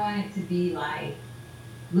 I want it to be like,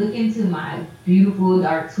 look into my beautiful,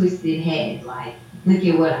 dark, twisted head. Like, look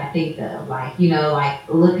at what I think of. Like, like,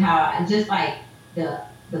 look how, just like the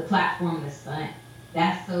platform, the stunt.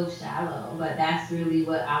 That's so shallow, but that's really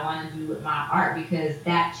what I want to do with my art because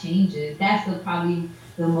that changes. That's probably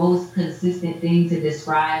the most consistent thing to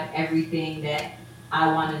describe everything that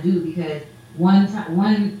I want to do because one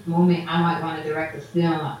moment I might want to direct a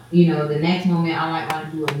film, the next moment I might want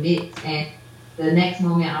to do a mix, and the next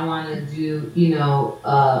moment I want to do,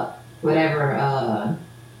 whatever,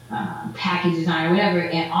 package design or whatever,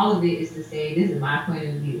 and all of it is to say, this is my point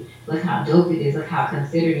of view. Look how dope it is. Look how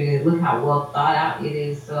considered it is. Look how well thought out it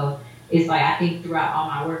is. So it's like, I think throughout all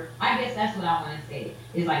my work, I guess that's what I want to say.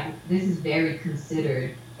 It's like, this is very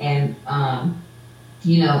considered and,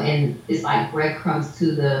 and it's like breadcrumbs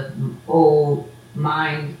to the whole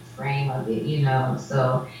mind frame of it,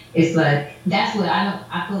 So it's like, that's what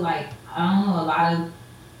I feel like, I don't know, a lot of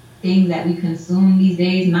things that we consume these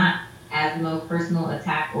days, not as no personal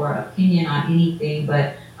attack or opinion on anything,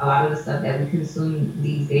 but a lot of the stuff that we consume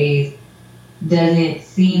these days doesn't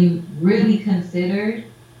seem really considered.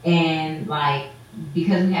 And like,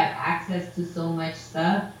 because we have access to so much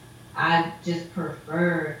stuff, I just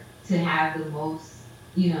prefer to have the most,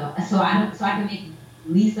 so I can make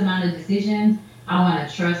least amount of decisions. I want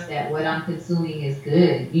to trust that what I'm consuming is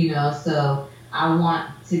good, so I want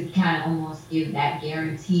to kind of almost give that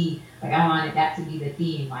guarantee. Like I wanted that to be the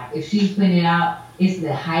theme. Like if she's putting it out, it's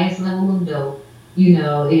the highest level of dope.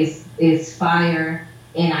 It's fire,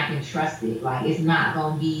 and I can trust it. Like it's not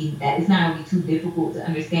gonna be that. It's not gonna be too difficult to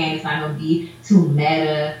understand. It's not gonna be too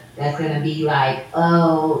meta. That's gonna be like,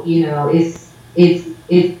 oh, it's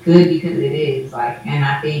good because it is. Like, and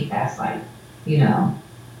I think that's like,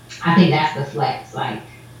 I think that's the flex. Like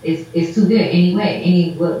it's too good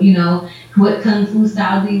anyway. What kung fu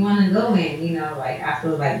style do you want to go in? Like I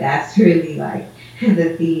feel like that's really like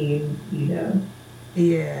the theme.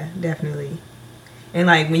 Yeah, definitely. And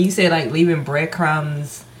like when you say like leaving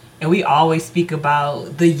breadcrumbs, and we always speak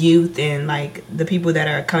about the youth and like the people that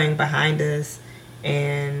are coming behind us,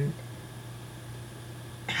 and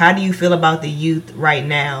how do you feel about the youth right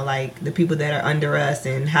now? Like the people that are under us,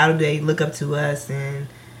 and how do they look up to us, and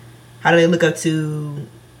how do they look up to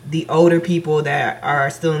the older people that are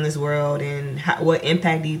still in this world, and what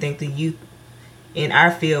impact do you think the youth in our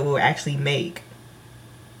field will actually make?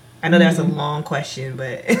 I know that's a long question,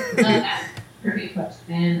 but that's a perfect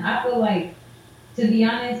question. I feel like, to be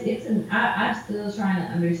honest, I'm still trying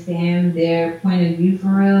to understand their point of view for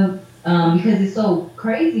real, because it's so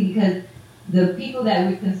crazy because the people that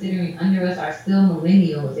we're considering under us are still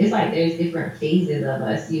millennials. It's like there's different phases of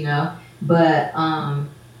us, but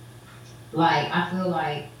like I feel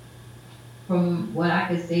like from what I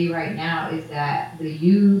could say right now is that the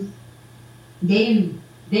youth, they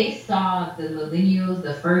saw the millennials,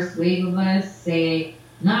 the first wave of us, say,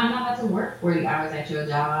 no, I'm not about to work 40 hours at your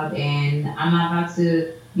job, and I'm not about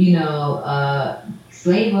to,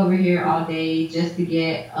 slave over here all day just to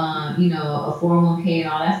get, a 401k and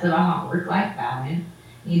all that stuff. I want work-life balance.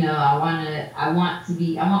 I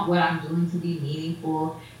want what I'm doing to be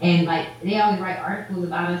meaningful. And like, they always write articles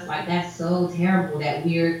about us like that's so terrible that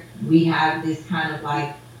we have this kind of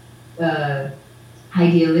like,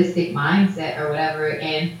 idealistic mindset or whatever.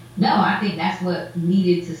 And no, I think that's what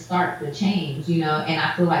needed to start the change, and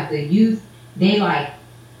I feel like the youth, they're like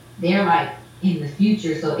in the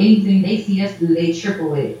future. So anything they see us do, they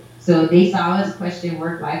triple it. So they saw us question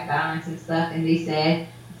work-life balance and stuff, and they said,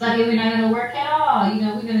 like, we're not gonna work at all. You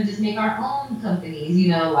know, we're gonna just make our own companies. You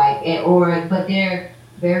know, like but they're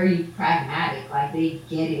very pragmatic. Like they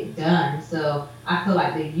get it done. So I feel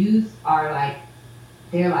like the youth are like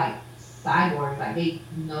they're like cyborgs. Like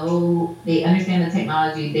they understand the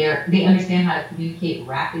technology. They understand how to communicate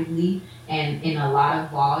rapidly and in a lot of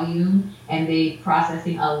volume, and they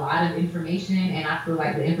processing a lot of information. And I feel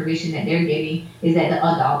like the information that they're getting is that the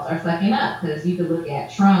adults are fucking up, because you could look at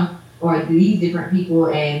Trump or these different people,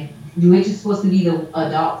 and which is supposed to be the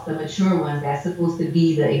adults, the mature ones, that's supposed to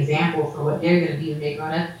be the example for what they're going to be when they grow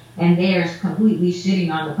up, and they're completely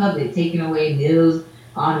shitting on the public, taking away meals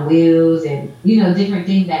on wheels and, you know, different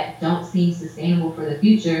things that don't seem sustainable for the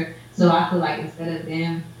future. So I feel like instead of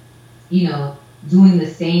them, you know, doing the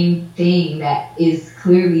same thing that is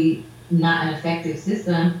clearly not an effective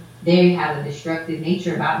system, they have a destructive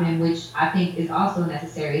nature about them, which I think is also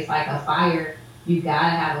necessary. It's like a fire. You gotta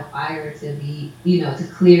have a fire to be, you know, to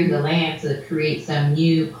clear the land, to create some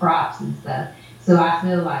new crops and stuff. So I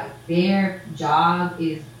feel like their job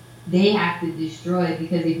is they have to destroy,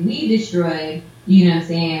 because if we destroy, you know what I'm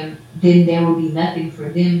saying, then there will be nothing for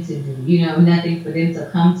them to do, you know, nothing for them to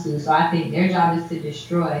come to. So I think their job is to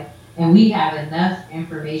destroy. And we have enough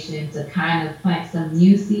information to kind of plant some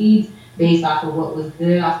new seeds based off of what was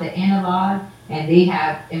good off the analog. And they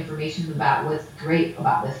have information about what's great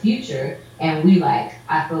about the future. And we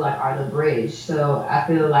I feel like are the bridge. So I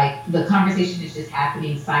feel like the conversation is just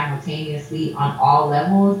happening simultaneously on all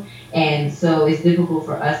levels. And so it's difficult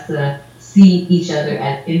for us to see each other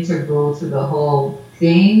as integral to the whole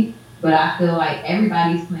thing. But I feel like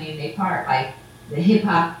everybody's playing their part. Like the hip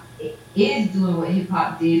hop is doing what hip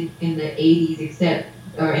hop did in the 80s,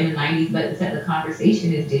 or in the 90s, but except the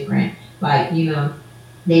conversation is different. Like, you know,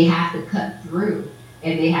 they have to cut through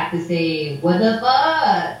and they have to say, what the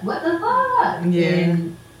fuck? What the fuck? Yeah.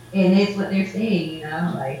 And it's what they're saying, you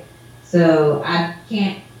know, like, so I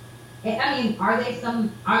mean, are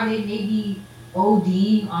they maybe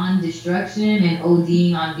ODing on destruction and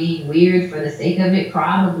ODing on being weird for the sake of it?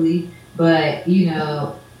 Probably. But, you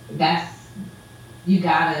know,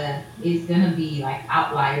 it's gonna be like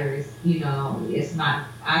outliers, you know. It's not,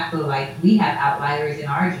 I feel like we have outliers in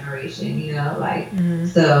our generation, you know, like,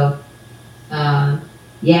 so,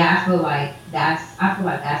 yeah, I feel like that's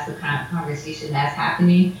the kind of conversation that's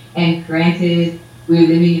happening. And granted, we're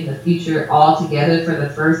living in the future all together for the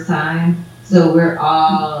first time, so we're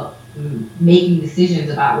all making decisions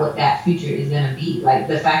about what that future is gonna be. Like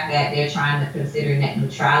the fact that they're trying to consider net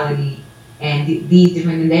neutrality and these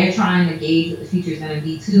different, and they're trying to gauge what the future is going to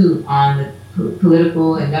be too on the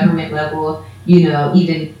political and government level, you know,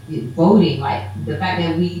 even voting. Like the fact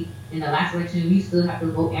that we, in the last election, we still have to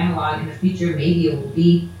vote analog. In the future, maybe it will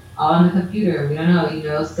be all on the computer. We don't know, you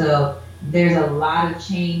know. So there's a lot of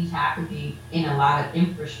change happening and a lot of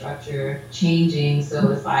infrastructure changing. So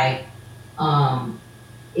it's like,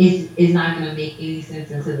 it's not going to make any sense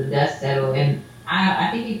until the dust settles. And I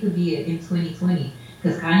think it could be in 2020.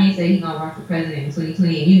 Because Kanye said he's going to run for president in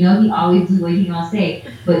 2020. And you know he always do what he's going to say.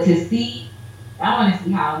 But I want to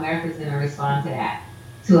see how America's going to respond to that.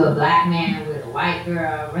 To a black man with a white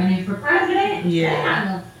girl running for president?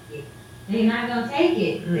 Yeah. They're not going to take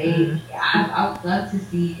it. I would love to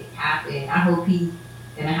see it happen. I hope he's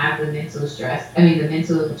going to have the mental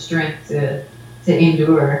strength to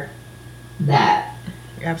endure that.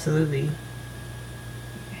 Absolutely.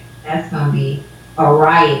 That's going to be a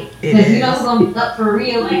riot. Because you know who's going to be up for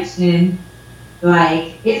re-election.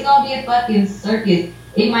 Like, it's going to be a fucking circus.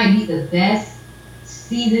 It might be the best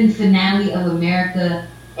season finale of America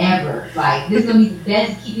ever. Like, this is going to be the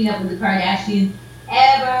best Keeping Up with the Kardashians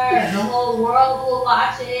ever. The whole world will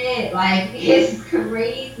watch it. Like, it's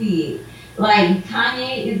crazy. Like,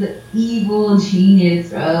 Kanye is an evil genius,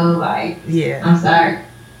 bro. Like, yeah. I'm sorry.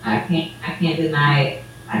 I can't deny it.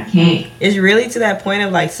 I can't. It's really to that point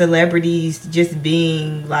of like celebrities just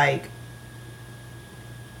being like,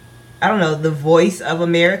 I don't know, the voice of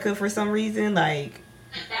America for some reason. Like,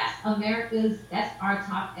 that's our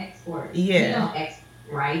top export. Yeah. We don't export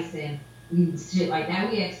rice and shit like that.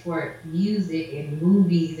 We export music and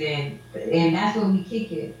movies, and that's what we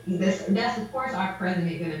kick it. That's of course our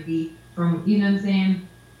president gonna be from, you know what I'm saying?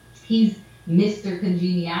 He's Mr.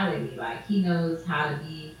 Congeniality. Like, he knows how to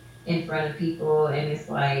be in front of people, and it's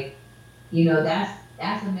like, you know,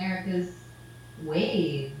 that's America's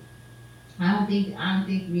wave. I don't think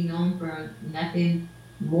we're known for nothing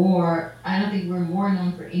more. I don't think we're more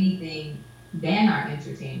known for anything than our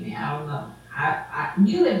entertainment. I don't know.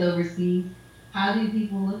 You lived overseas. How do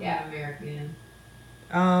people look at Americans?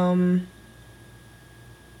 A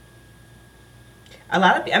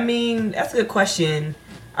lot of, I mean, that's a good question.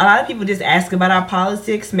 a lot of people just ask about our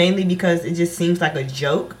politics mainly because it just seems like a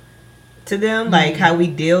joke to them, like how we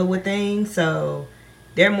deal with things. So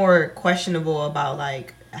they're more questionable about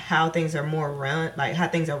like how things are more run, like how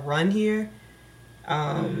things are run here.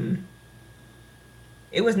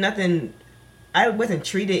 It was nothing. I wasn't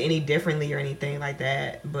treated any differently or anything like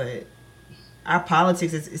that, but our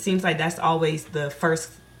politics, it seems like that's always the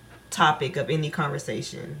first topic of any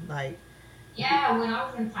conversation. Like, yeah, when I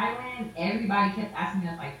was in Thailand, everybody kept asking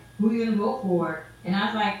us like, "Who are you gonna vote for?" And I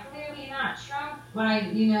was like, "Clearly not Trump." Like,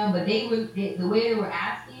 but the way they were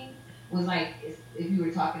asking was like if you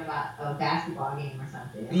were talking about a basketball game or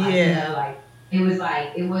something. Like, yeah, like it was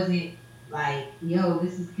like it wasn't like, yo,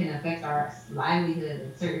 can affect our livelihood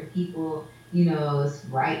and certain people,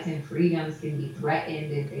 rights and freedoms can be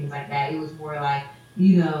threatened and things like that. It was more like,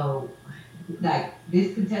 like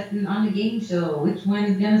this contestant on the game show, which one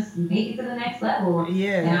is gonna make it to the next level?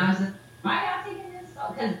 Yeah. And I was just, why y'all taking this?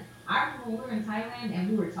 Because I remember when we were in Thailand and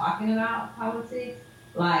we were talking about politics,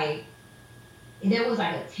 like there was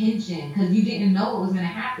like a tension because you didn't know what was gonna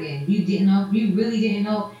happen. You really didn't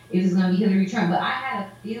know if it was gonna be Hillary Trump. But I had a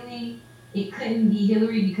feeling it couldn't be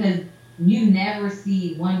Hillary because you never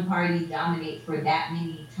see one party dominate for that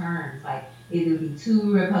many terms. Like it would be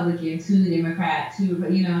 2 Republican, 2 Democrat, 2,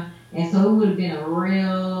 and so it would have been a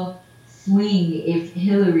real swing if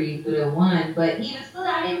Hillary would have won. But even still,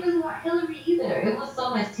 I didn't really want Hillary either. It was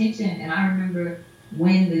so much tension. And I remember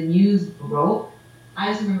when the news broke,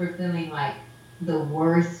 I just remember feeling like the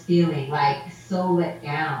worst feeling, like so let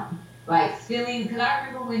down. Like feeling, because I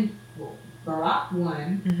remember when Barack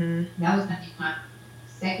won, that was I think my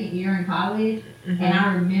second year in college, and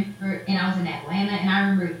I remember, and I was in Atlanta, and I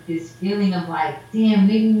remember this feeling of like, damn,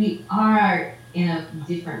 maybe we are in a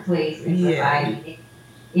different place in society.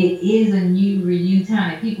 It is a new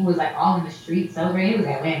time, and people was like all in the streets celebrating. It was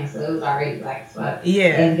Atlanta, so it was already black as fuck.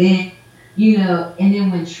 Yeah. And then, and then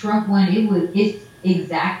when Trump won, it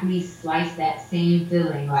exactly sliced that same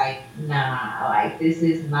feeling. Like, nah, like this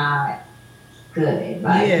is not good.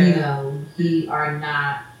 Like, we are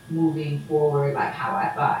not moving forward like how I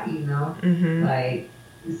thought. Like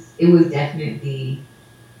it was definitely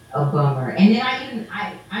a bummer. And then I ain't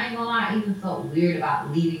gonna lie, I even felt weird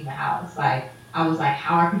about leaving the house. Like I was like,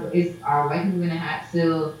 how are white people gonna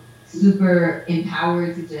feel super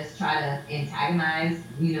empowered to just try to antagonize,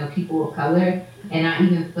 people of color? And I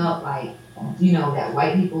even felt like, that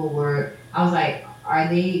white people were, I was like,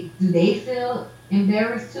 do they feel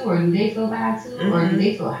embarrassed too? Or do they feel bad too? Or do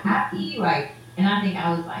they feel happy? Like, and I think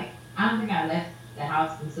I was like, I don't think I left the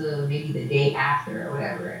house until maybe the day after or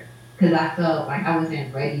whatever. Because I felt like I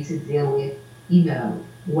wasn't ready to deal with,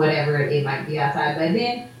 whatever it might be outside. But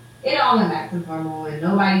then it all went back to normal and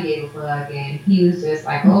nobody gave a fuck. And he was just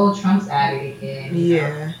like, oh, Trump's at it again.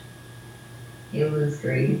 Yeah. It was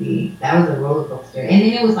crazy. That was a roller coaster. And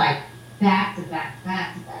then it was like back to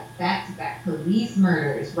back police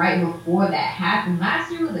murders right before that happened.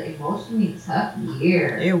 Last year was an emotionally tough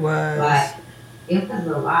year. It was. Like, it was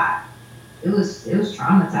a lot. It was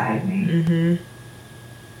traumatizing. It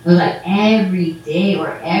was like every day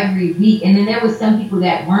or every week. And then there was some people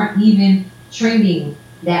that weren't even trending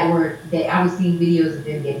that I was seeing videos of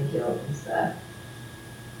them getting killed and stuff.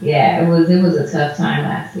 Yeah, it was a tough time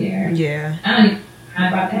last year. Yeah. I don't even know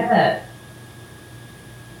about that.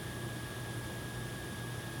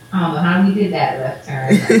 I don't know how we did that left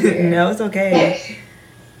turn. No, it's okay.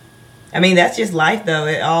 I mean, that's just life, though.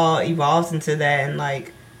 It all evolves into that. And,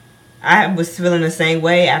 like, I was feeling the same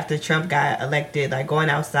way after Trump got elected, like, going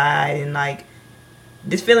outside and, like,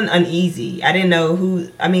 just feeling uneasy. I didn't know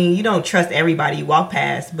you don't trust everybody you walk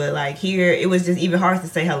past. But, like, here, it was just even hard to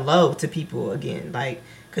say hello to people again. Like,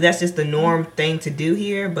 because that's just the norm thing to do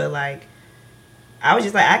here. But, like, I was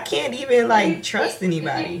just like, I can't even, like, trust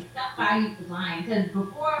anybody. Somebody was lying. Because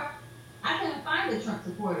before, I couldn't find a Trump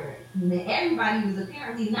supporter. Everybody was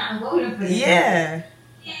apparently not voting for him. Yeah.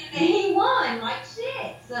 And he won, like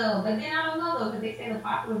shit. So, but then I don't know, though, because they say the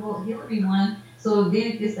popular vote, Hillary won. So then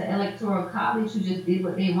if it's the electoral college who just did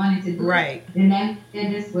what they wanted to do, right? Then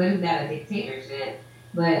what is that, a dictatorship?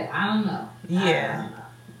 But I don't know. Yeah. I don't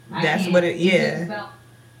know. That's what it, yeah.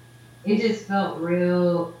 It just felt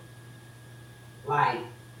real, like,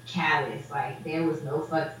 callous. Like, there was no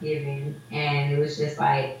fucks given. And it was just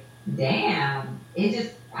like, damn. It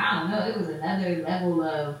just, I don't know. It was another level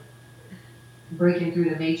of breaking through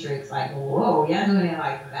the matrix. Like, whoa, y'all doing it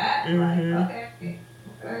like that? Like,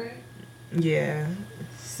 okay. Yeah.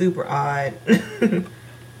 Super odd.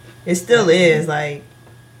 It still is, like.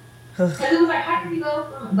 Because it was like, how did you go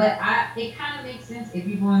from, but it kind of makes sense if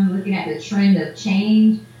you're going looking at the trend of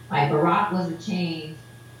change. Like, Barack was a change.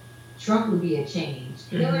 Trump would be a change.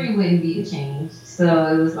 Hillary wouldn't be a change. So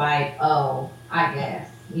it was like, oh, I guess,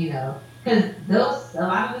 because a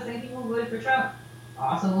lot of the same people who voted for Trump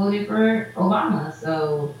also voted for Obama.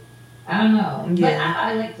 So I don't know. Yeah. But I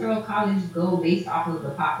thought electoral college go based off of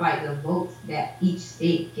the votes that each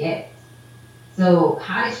state gets. So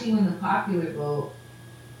how did she win the popular vote?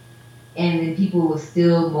 And then people will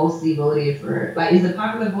still mostly voted for, like, is the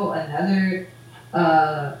popular vote another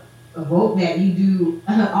a vote that you do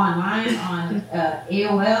online on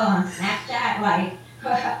AOL, on Snapchat? Like,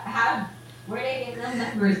 where they get them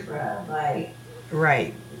numbers from? Like,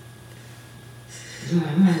 right.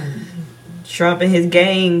 Trump and his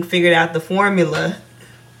gang figured out the formula.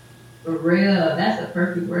 For real, that's a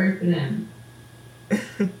perfect word for them.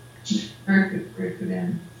 Perfect word for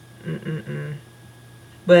them.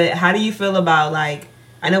 But how do you feel about, like,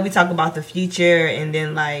 I know we talk about the future and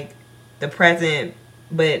then, like, the present,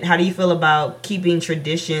 but how do you feel about keeping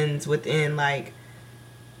traditions within, like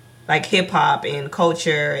hip-hop and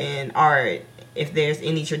culture and art, if there's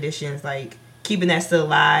any traditions, like, keeping that still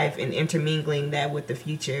alive and intermingling that with the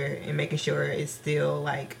future and making sure it's still,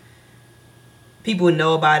 like, people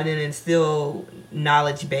know about it and it's still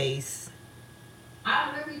knowledge-based?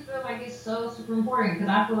 I really feel like it's so super important because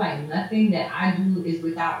I feel like nothing that I do is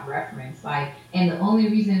without reference. Like, and the only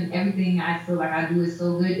reason everything I feel like I do is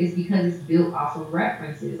so good is because it's built off of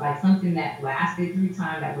references. Like something that lasted through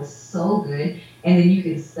time that was so good, and then you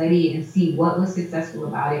can study it and see what was successful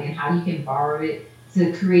about it and how you can borrow it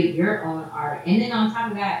to create your own art. And then on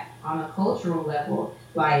top of that, on a cultural level,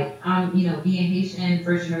 like being Haitian,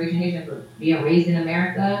 first generation Haitian, but being raised in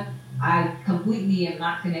America, I completely am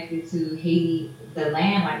not connected to Haiti, the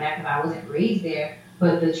land like that, because I wasn't raised there.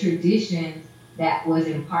 But the traditions that was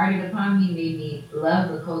imparted upon me made me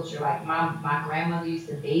love the culture. Like my grandmother used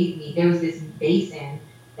to bathe me. There was this basin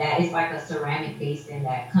that is like a ceramic basin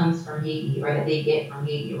that comes from Haiti or that they get from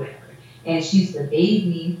Haiti or whatever. And she used to bathe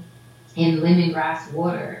me in lemongrass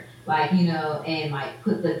water, and like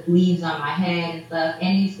put the leaves on my head and stuff.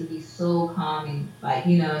 And it used to be so calming. Like,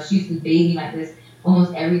 she used to bathe me like this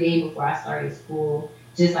almost every day before I started school.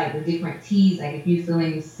 Just like the different teas, like if you're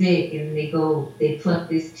feeling sick and they pluck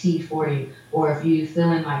this tea for you, or if you're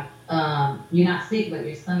feeling like you're not sick but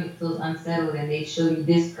your stomach feels unsettled and they show you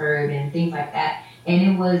this herb and things like that. And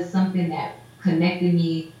it was something that connected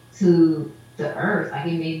me to the earth. Like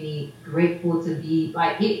it made me grateful to be,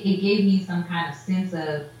 like it gave me some kind of sense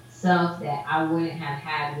of self that I wouldn't have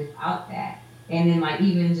had without that. And then like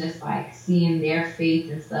even just like seeing their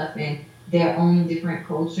faith and stuff and their own different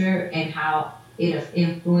culture and how it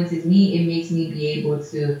influences me, it makes me be able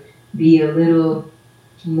to be a little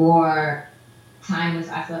more timeless.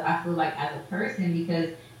 I feel like as a person, because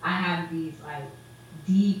I have these like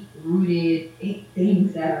deep rooted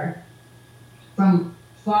things that are from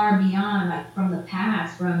far beyond, like from the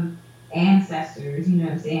past, from ancestors, you know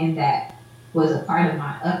what I'm saying, that was a part of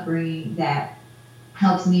my upbringing that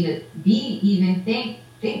helps me to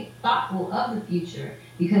think thoughtful of the future,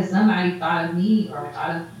 because somebody thought of me or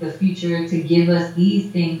thought of the future to give us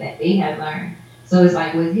these things that they had learned. So it's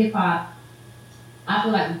like with hip hop, I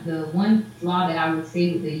feel like the one flaw that I would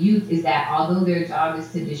say with the youth is that although their job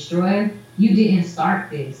is to destroy, you didn't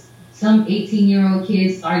start this. Some 18-year-old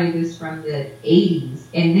kids started this from the 80s,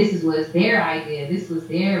 and this was their idea. This was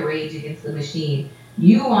their rage against the machine.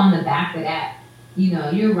 You on the back of that,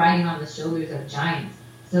 you're riding on the shoulders of giants.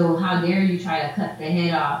 So how dare you try to cut the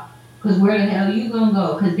head off? Because where the hell are you gonna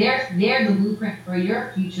go? Because they're the blueprint for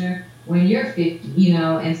your future when you're 50,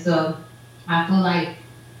 And so I feel like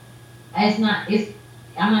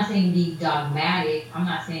I'm not saying be dogmatic. I'm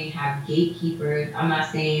not saying have gatekeepers. I'm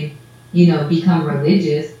not saying, become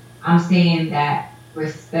religious. I'm saying that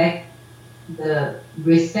respect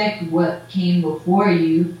what came before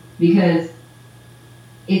you, because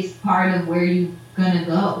it's part of where you're gonna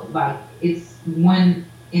go. Like it's one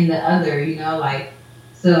in the other,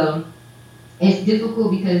 so it's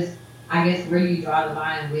difficult because I guess where you draw the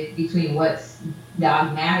line between what's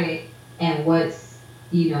dogmatic and what's,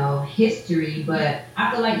 history. But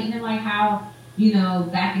I feel like even like how,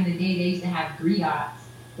 back in the day they used to have griots,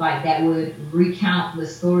 like that would recount the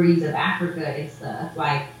stories of Africa and stuff.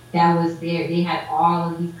 Like that was they had all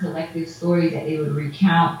of these collective stories that they would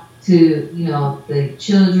recount to, the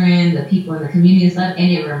children, the people in the community and stuff.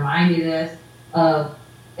 And it reminded us of,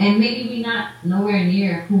 and maybe we're not nowhere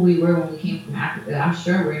near who we were when we came from Africa. I'm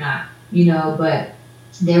sure we're not, but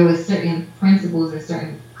there was certain principles and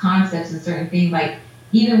certain concepts and certain things, like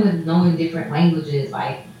even with knowing different languages,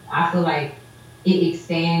 like I feel like it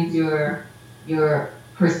expands your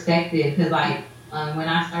perspective. Because like When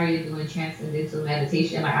I started doing transcendental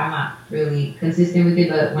meditation, like I'm not really consistent with it,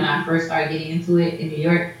 but when I first started getting into it in New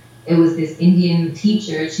York, it was this Indian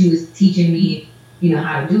teacher. She was teaching me,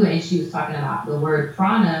 how to do it, and she was talking about the word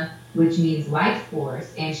prana, which means life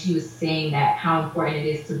force, and she was saying that how important it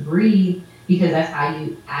is to breathe because that's how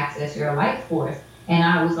you access your life force. And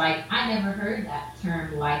I was like, I never heard that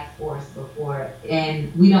term life force before,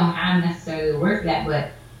 and we don't have necessarily the word for that,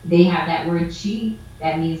 but they have that word chi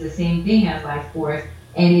that means the same thing as life force,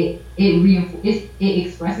 and it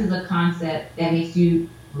expresses a concept that makes you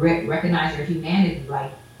recognize your humanity,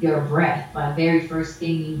 like your breath, like very first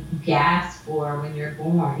thing you gasp for when you're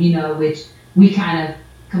born, which we kind of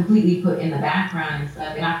completely put in the background and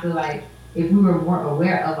stuff. And I feel like if we were more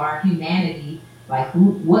aware of our humanity, like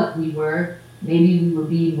what we were, maybe we would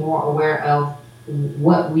be more aware of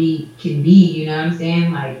what we can be. You know what I'm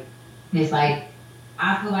saying? Like, it's like,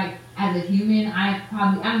 I feel like as a human, I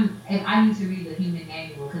need to read the human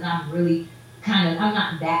manual because I'm really I'm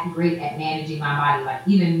not that great at managing my body. Like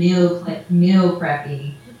even meal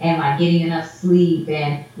prepping and like getting enough sleep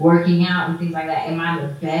and working out and things like that. Am I the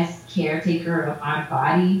best caretaker of my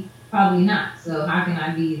body? Probably not. So how can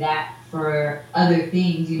I be that for other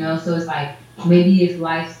things, So it's like, maybe if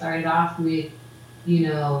life started off with,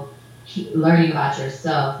 learning about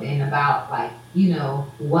yourself and about like,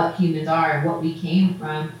 what humans are and what we came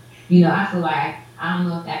from, I feel like, I don't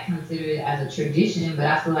know if that considered it as a tradition, but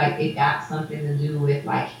I feel like it got something to do with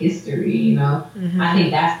like history, Mm-hmm. I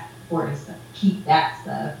think that's important stuff. Keep that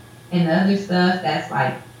stuff. And the other stuff that's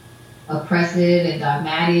like oppressive and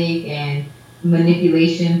dogmatic and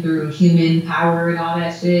manipulation through human power and all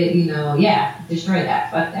that shit, destroy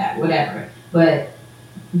that, fuck that, whatever. But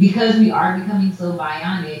because we are becoming so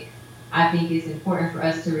bionic, I think it's important for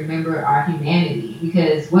us to remember our humanity.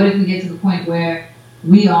 Because what if we get to the point where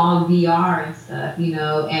we all VR and stuff,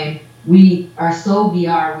 and we are so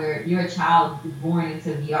VR where your child is born into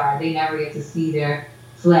VR, they never get to see their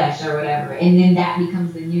flesh or whatever, and then that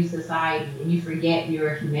becomes the new society, and you forget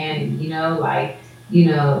your humanity, I'm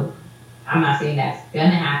not saying that's gonna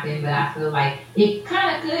happen, but I feel like it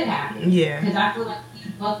kind of could happen. Yeah. Because I feel like we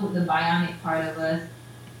fuck with the bionic part of us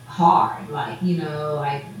hard, like,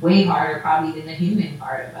 like way harder probably than the human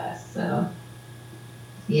part of us. So,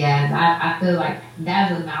 yeah, I feel like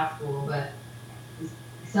that's a mouthful, but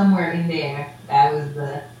somewhere in there, that was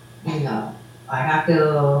the, like I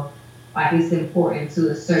feel like it's important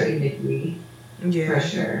to a certain degree. Yeah. For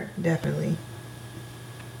sure. Definitely.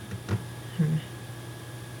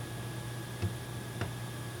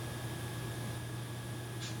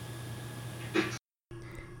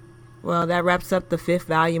 Well, that wraps up the 5th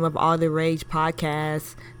volume of All the Rage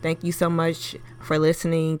podcast. Thank you so much for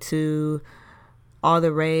listening to All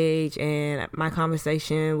the Rage and my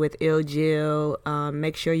conversation with Ill Jill.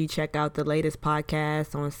 Make sure you check out the latest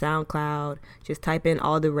podcast on SoundCloud. Just type in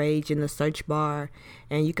All the Rage in the search bar.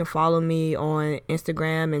 And you can follow me on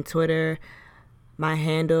Instagram and Twitter. My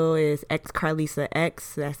handle is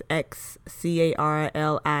xcarlisax. That's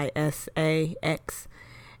XCarlisaX.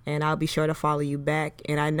 And I'll be sure to follow you back.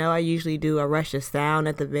 And I know I usually do a rush of sound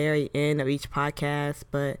at the very end of each podcast,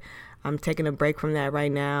 but I'm taking a break from that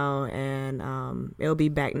right now, and it'll be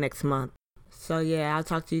back next month. So yeah, I'll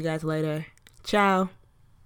talk to you guys later. Ciao.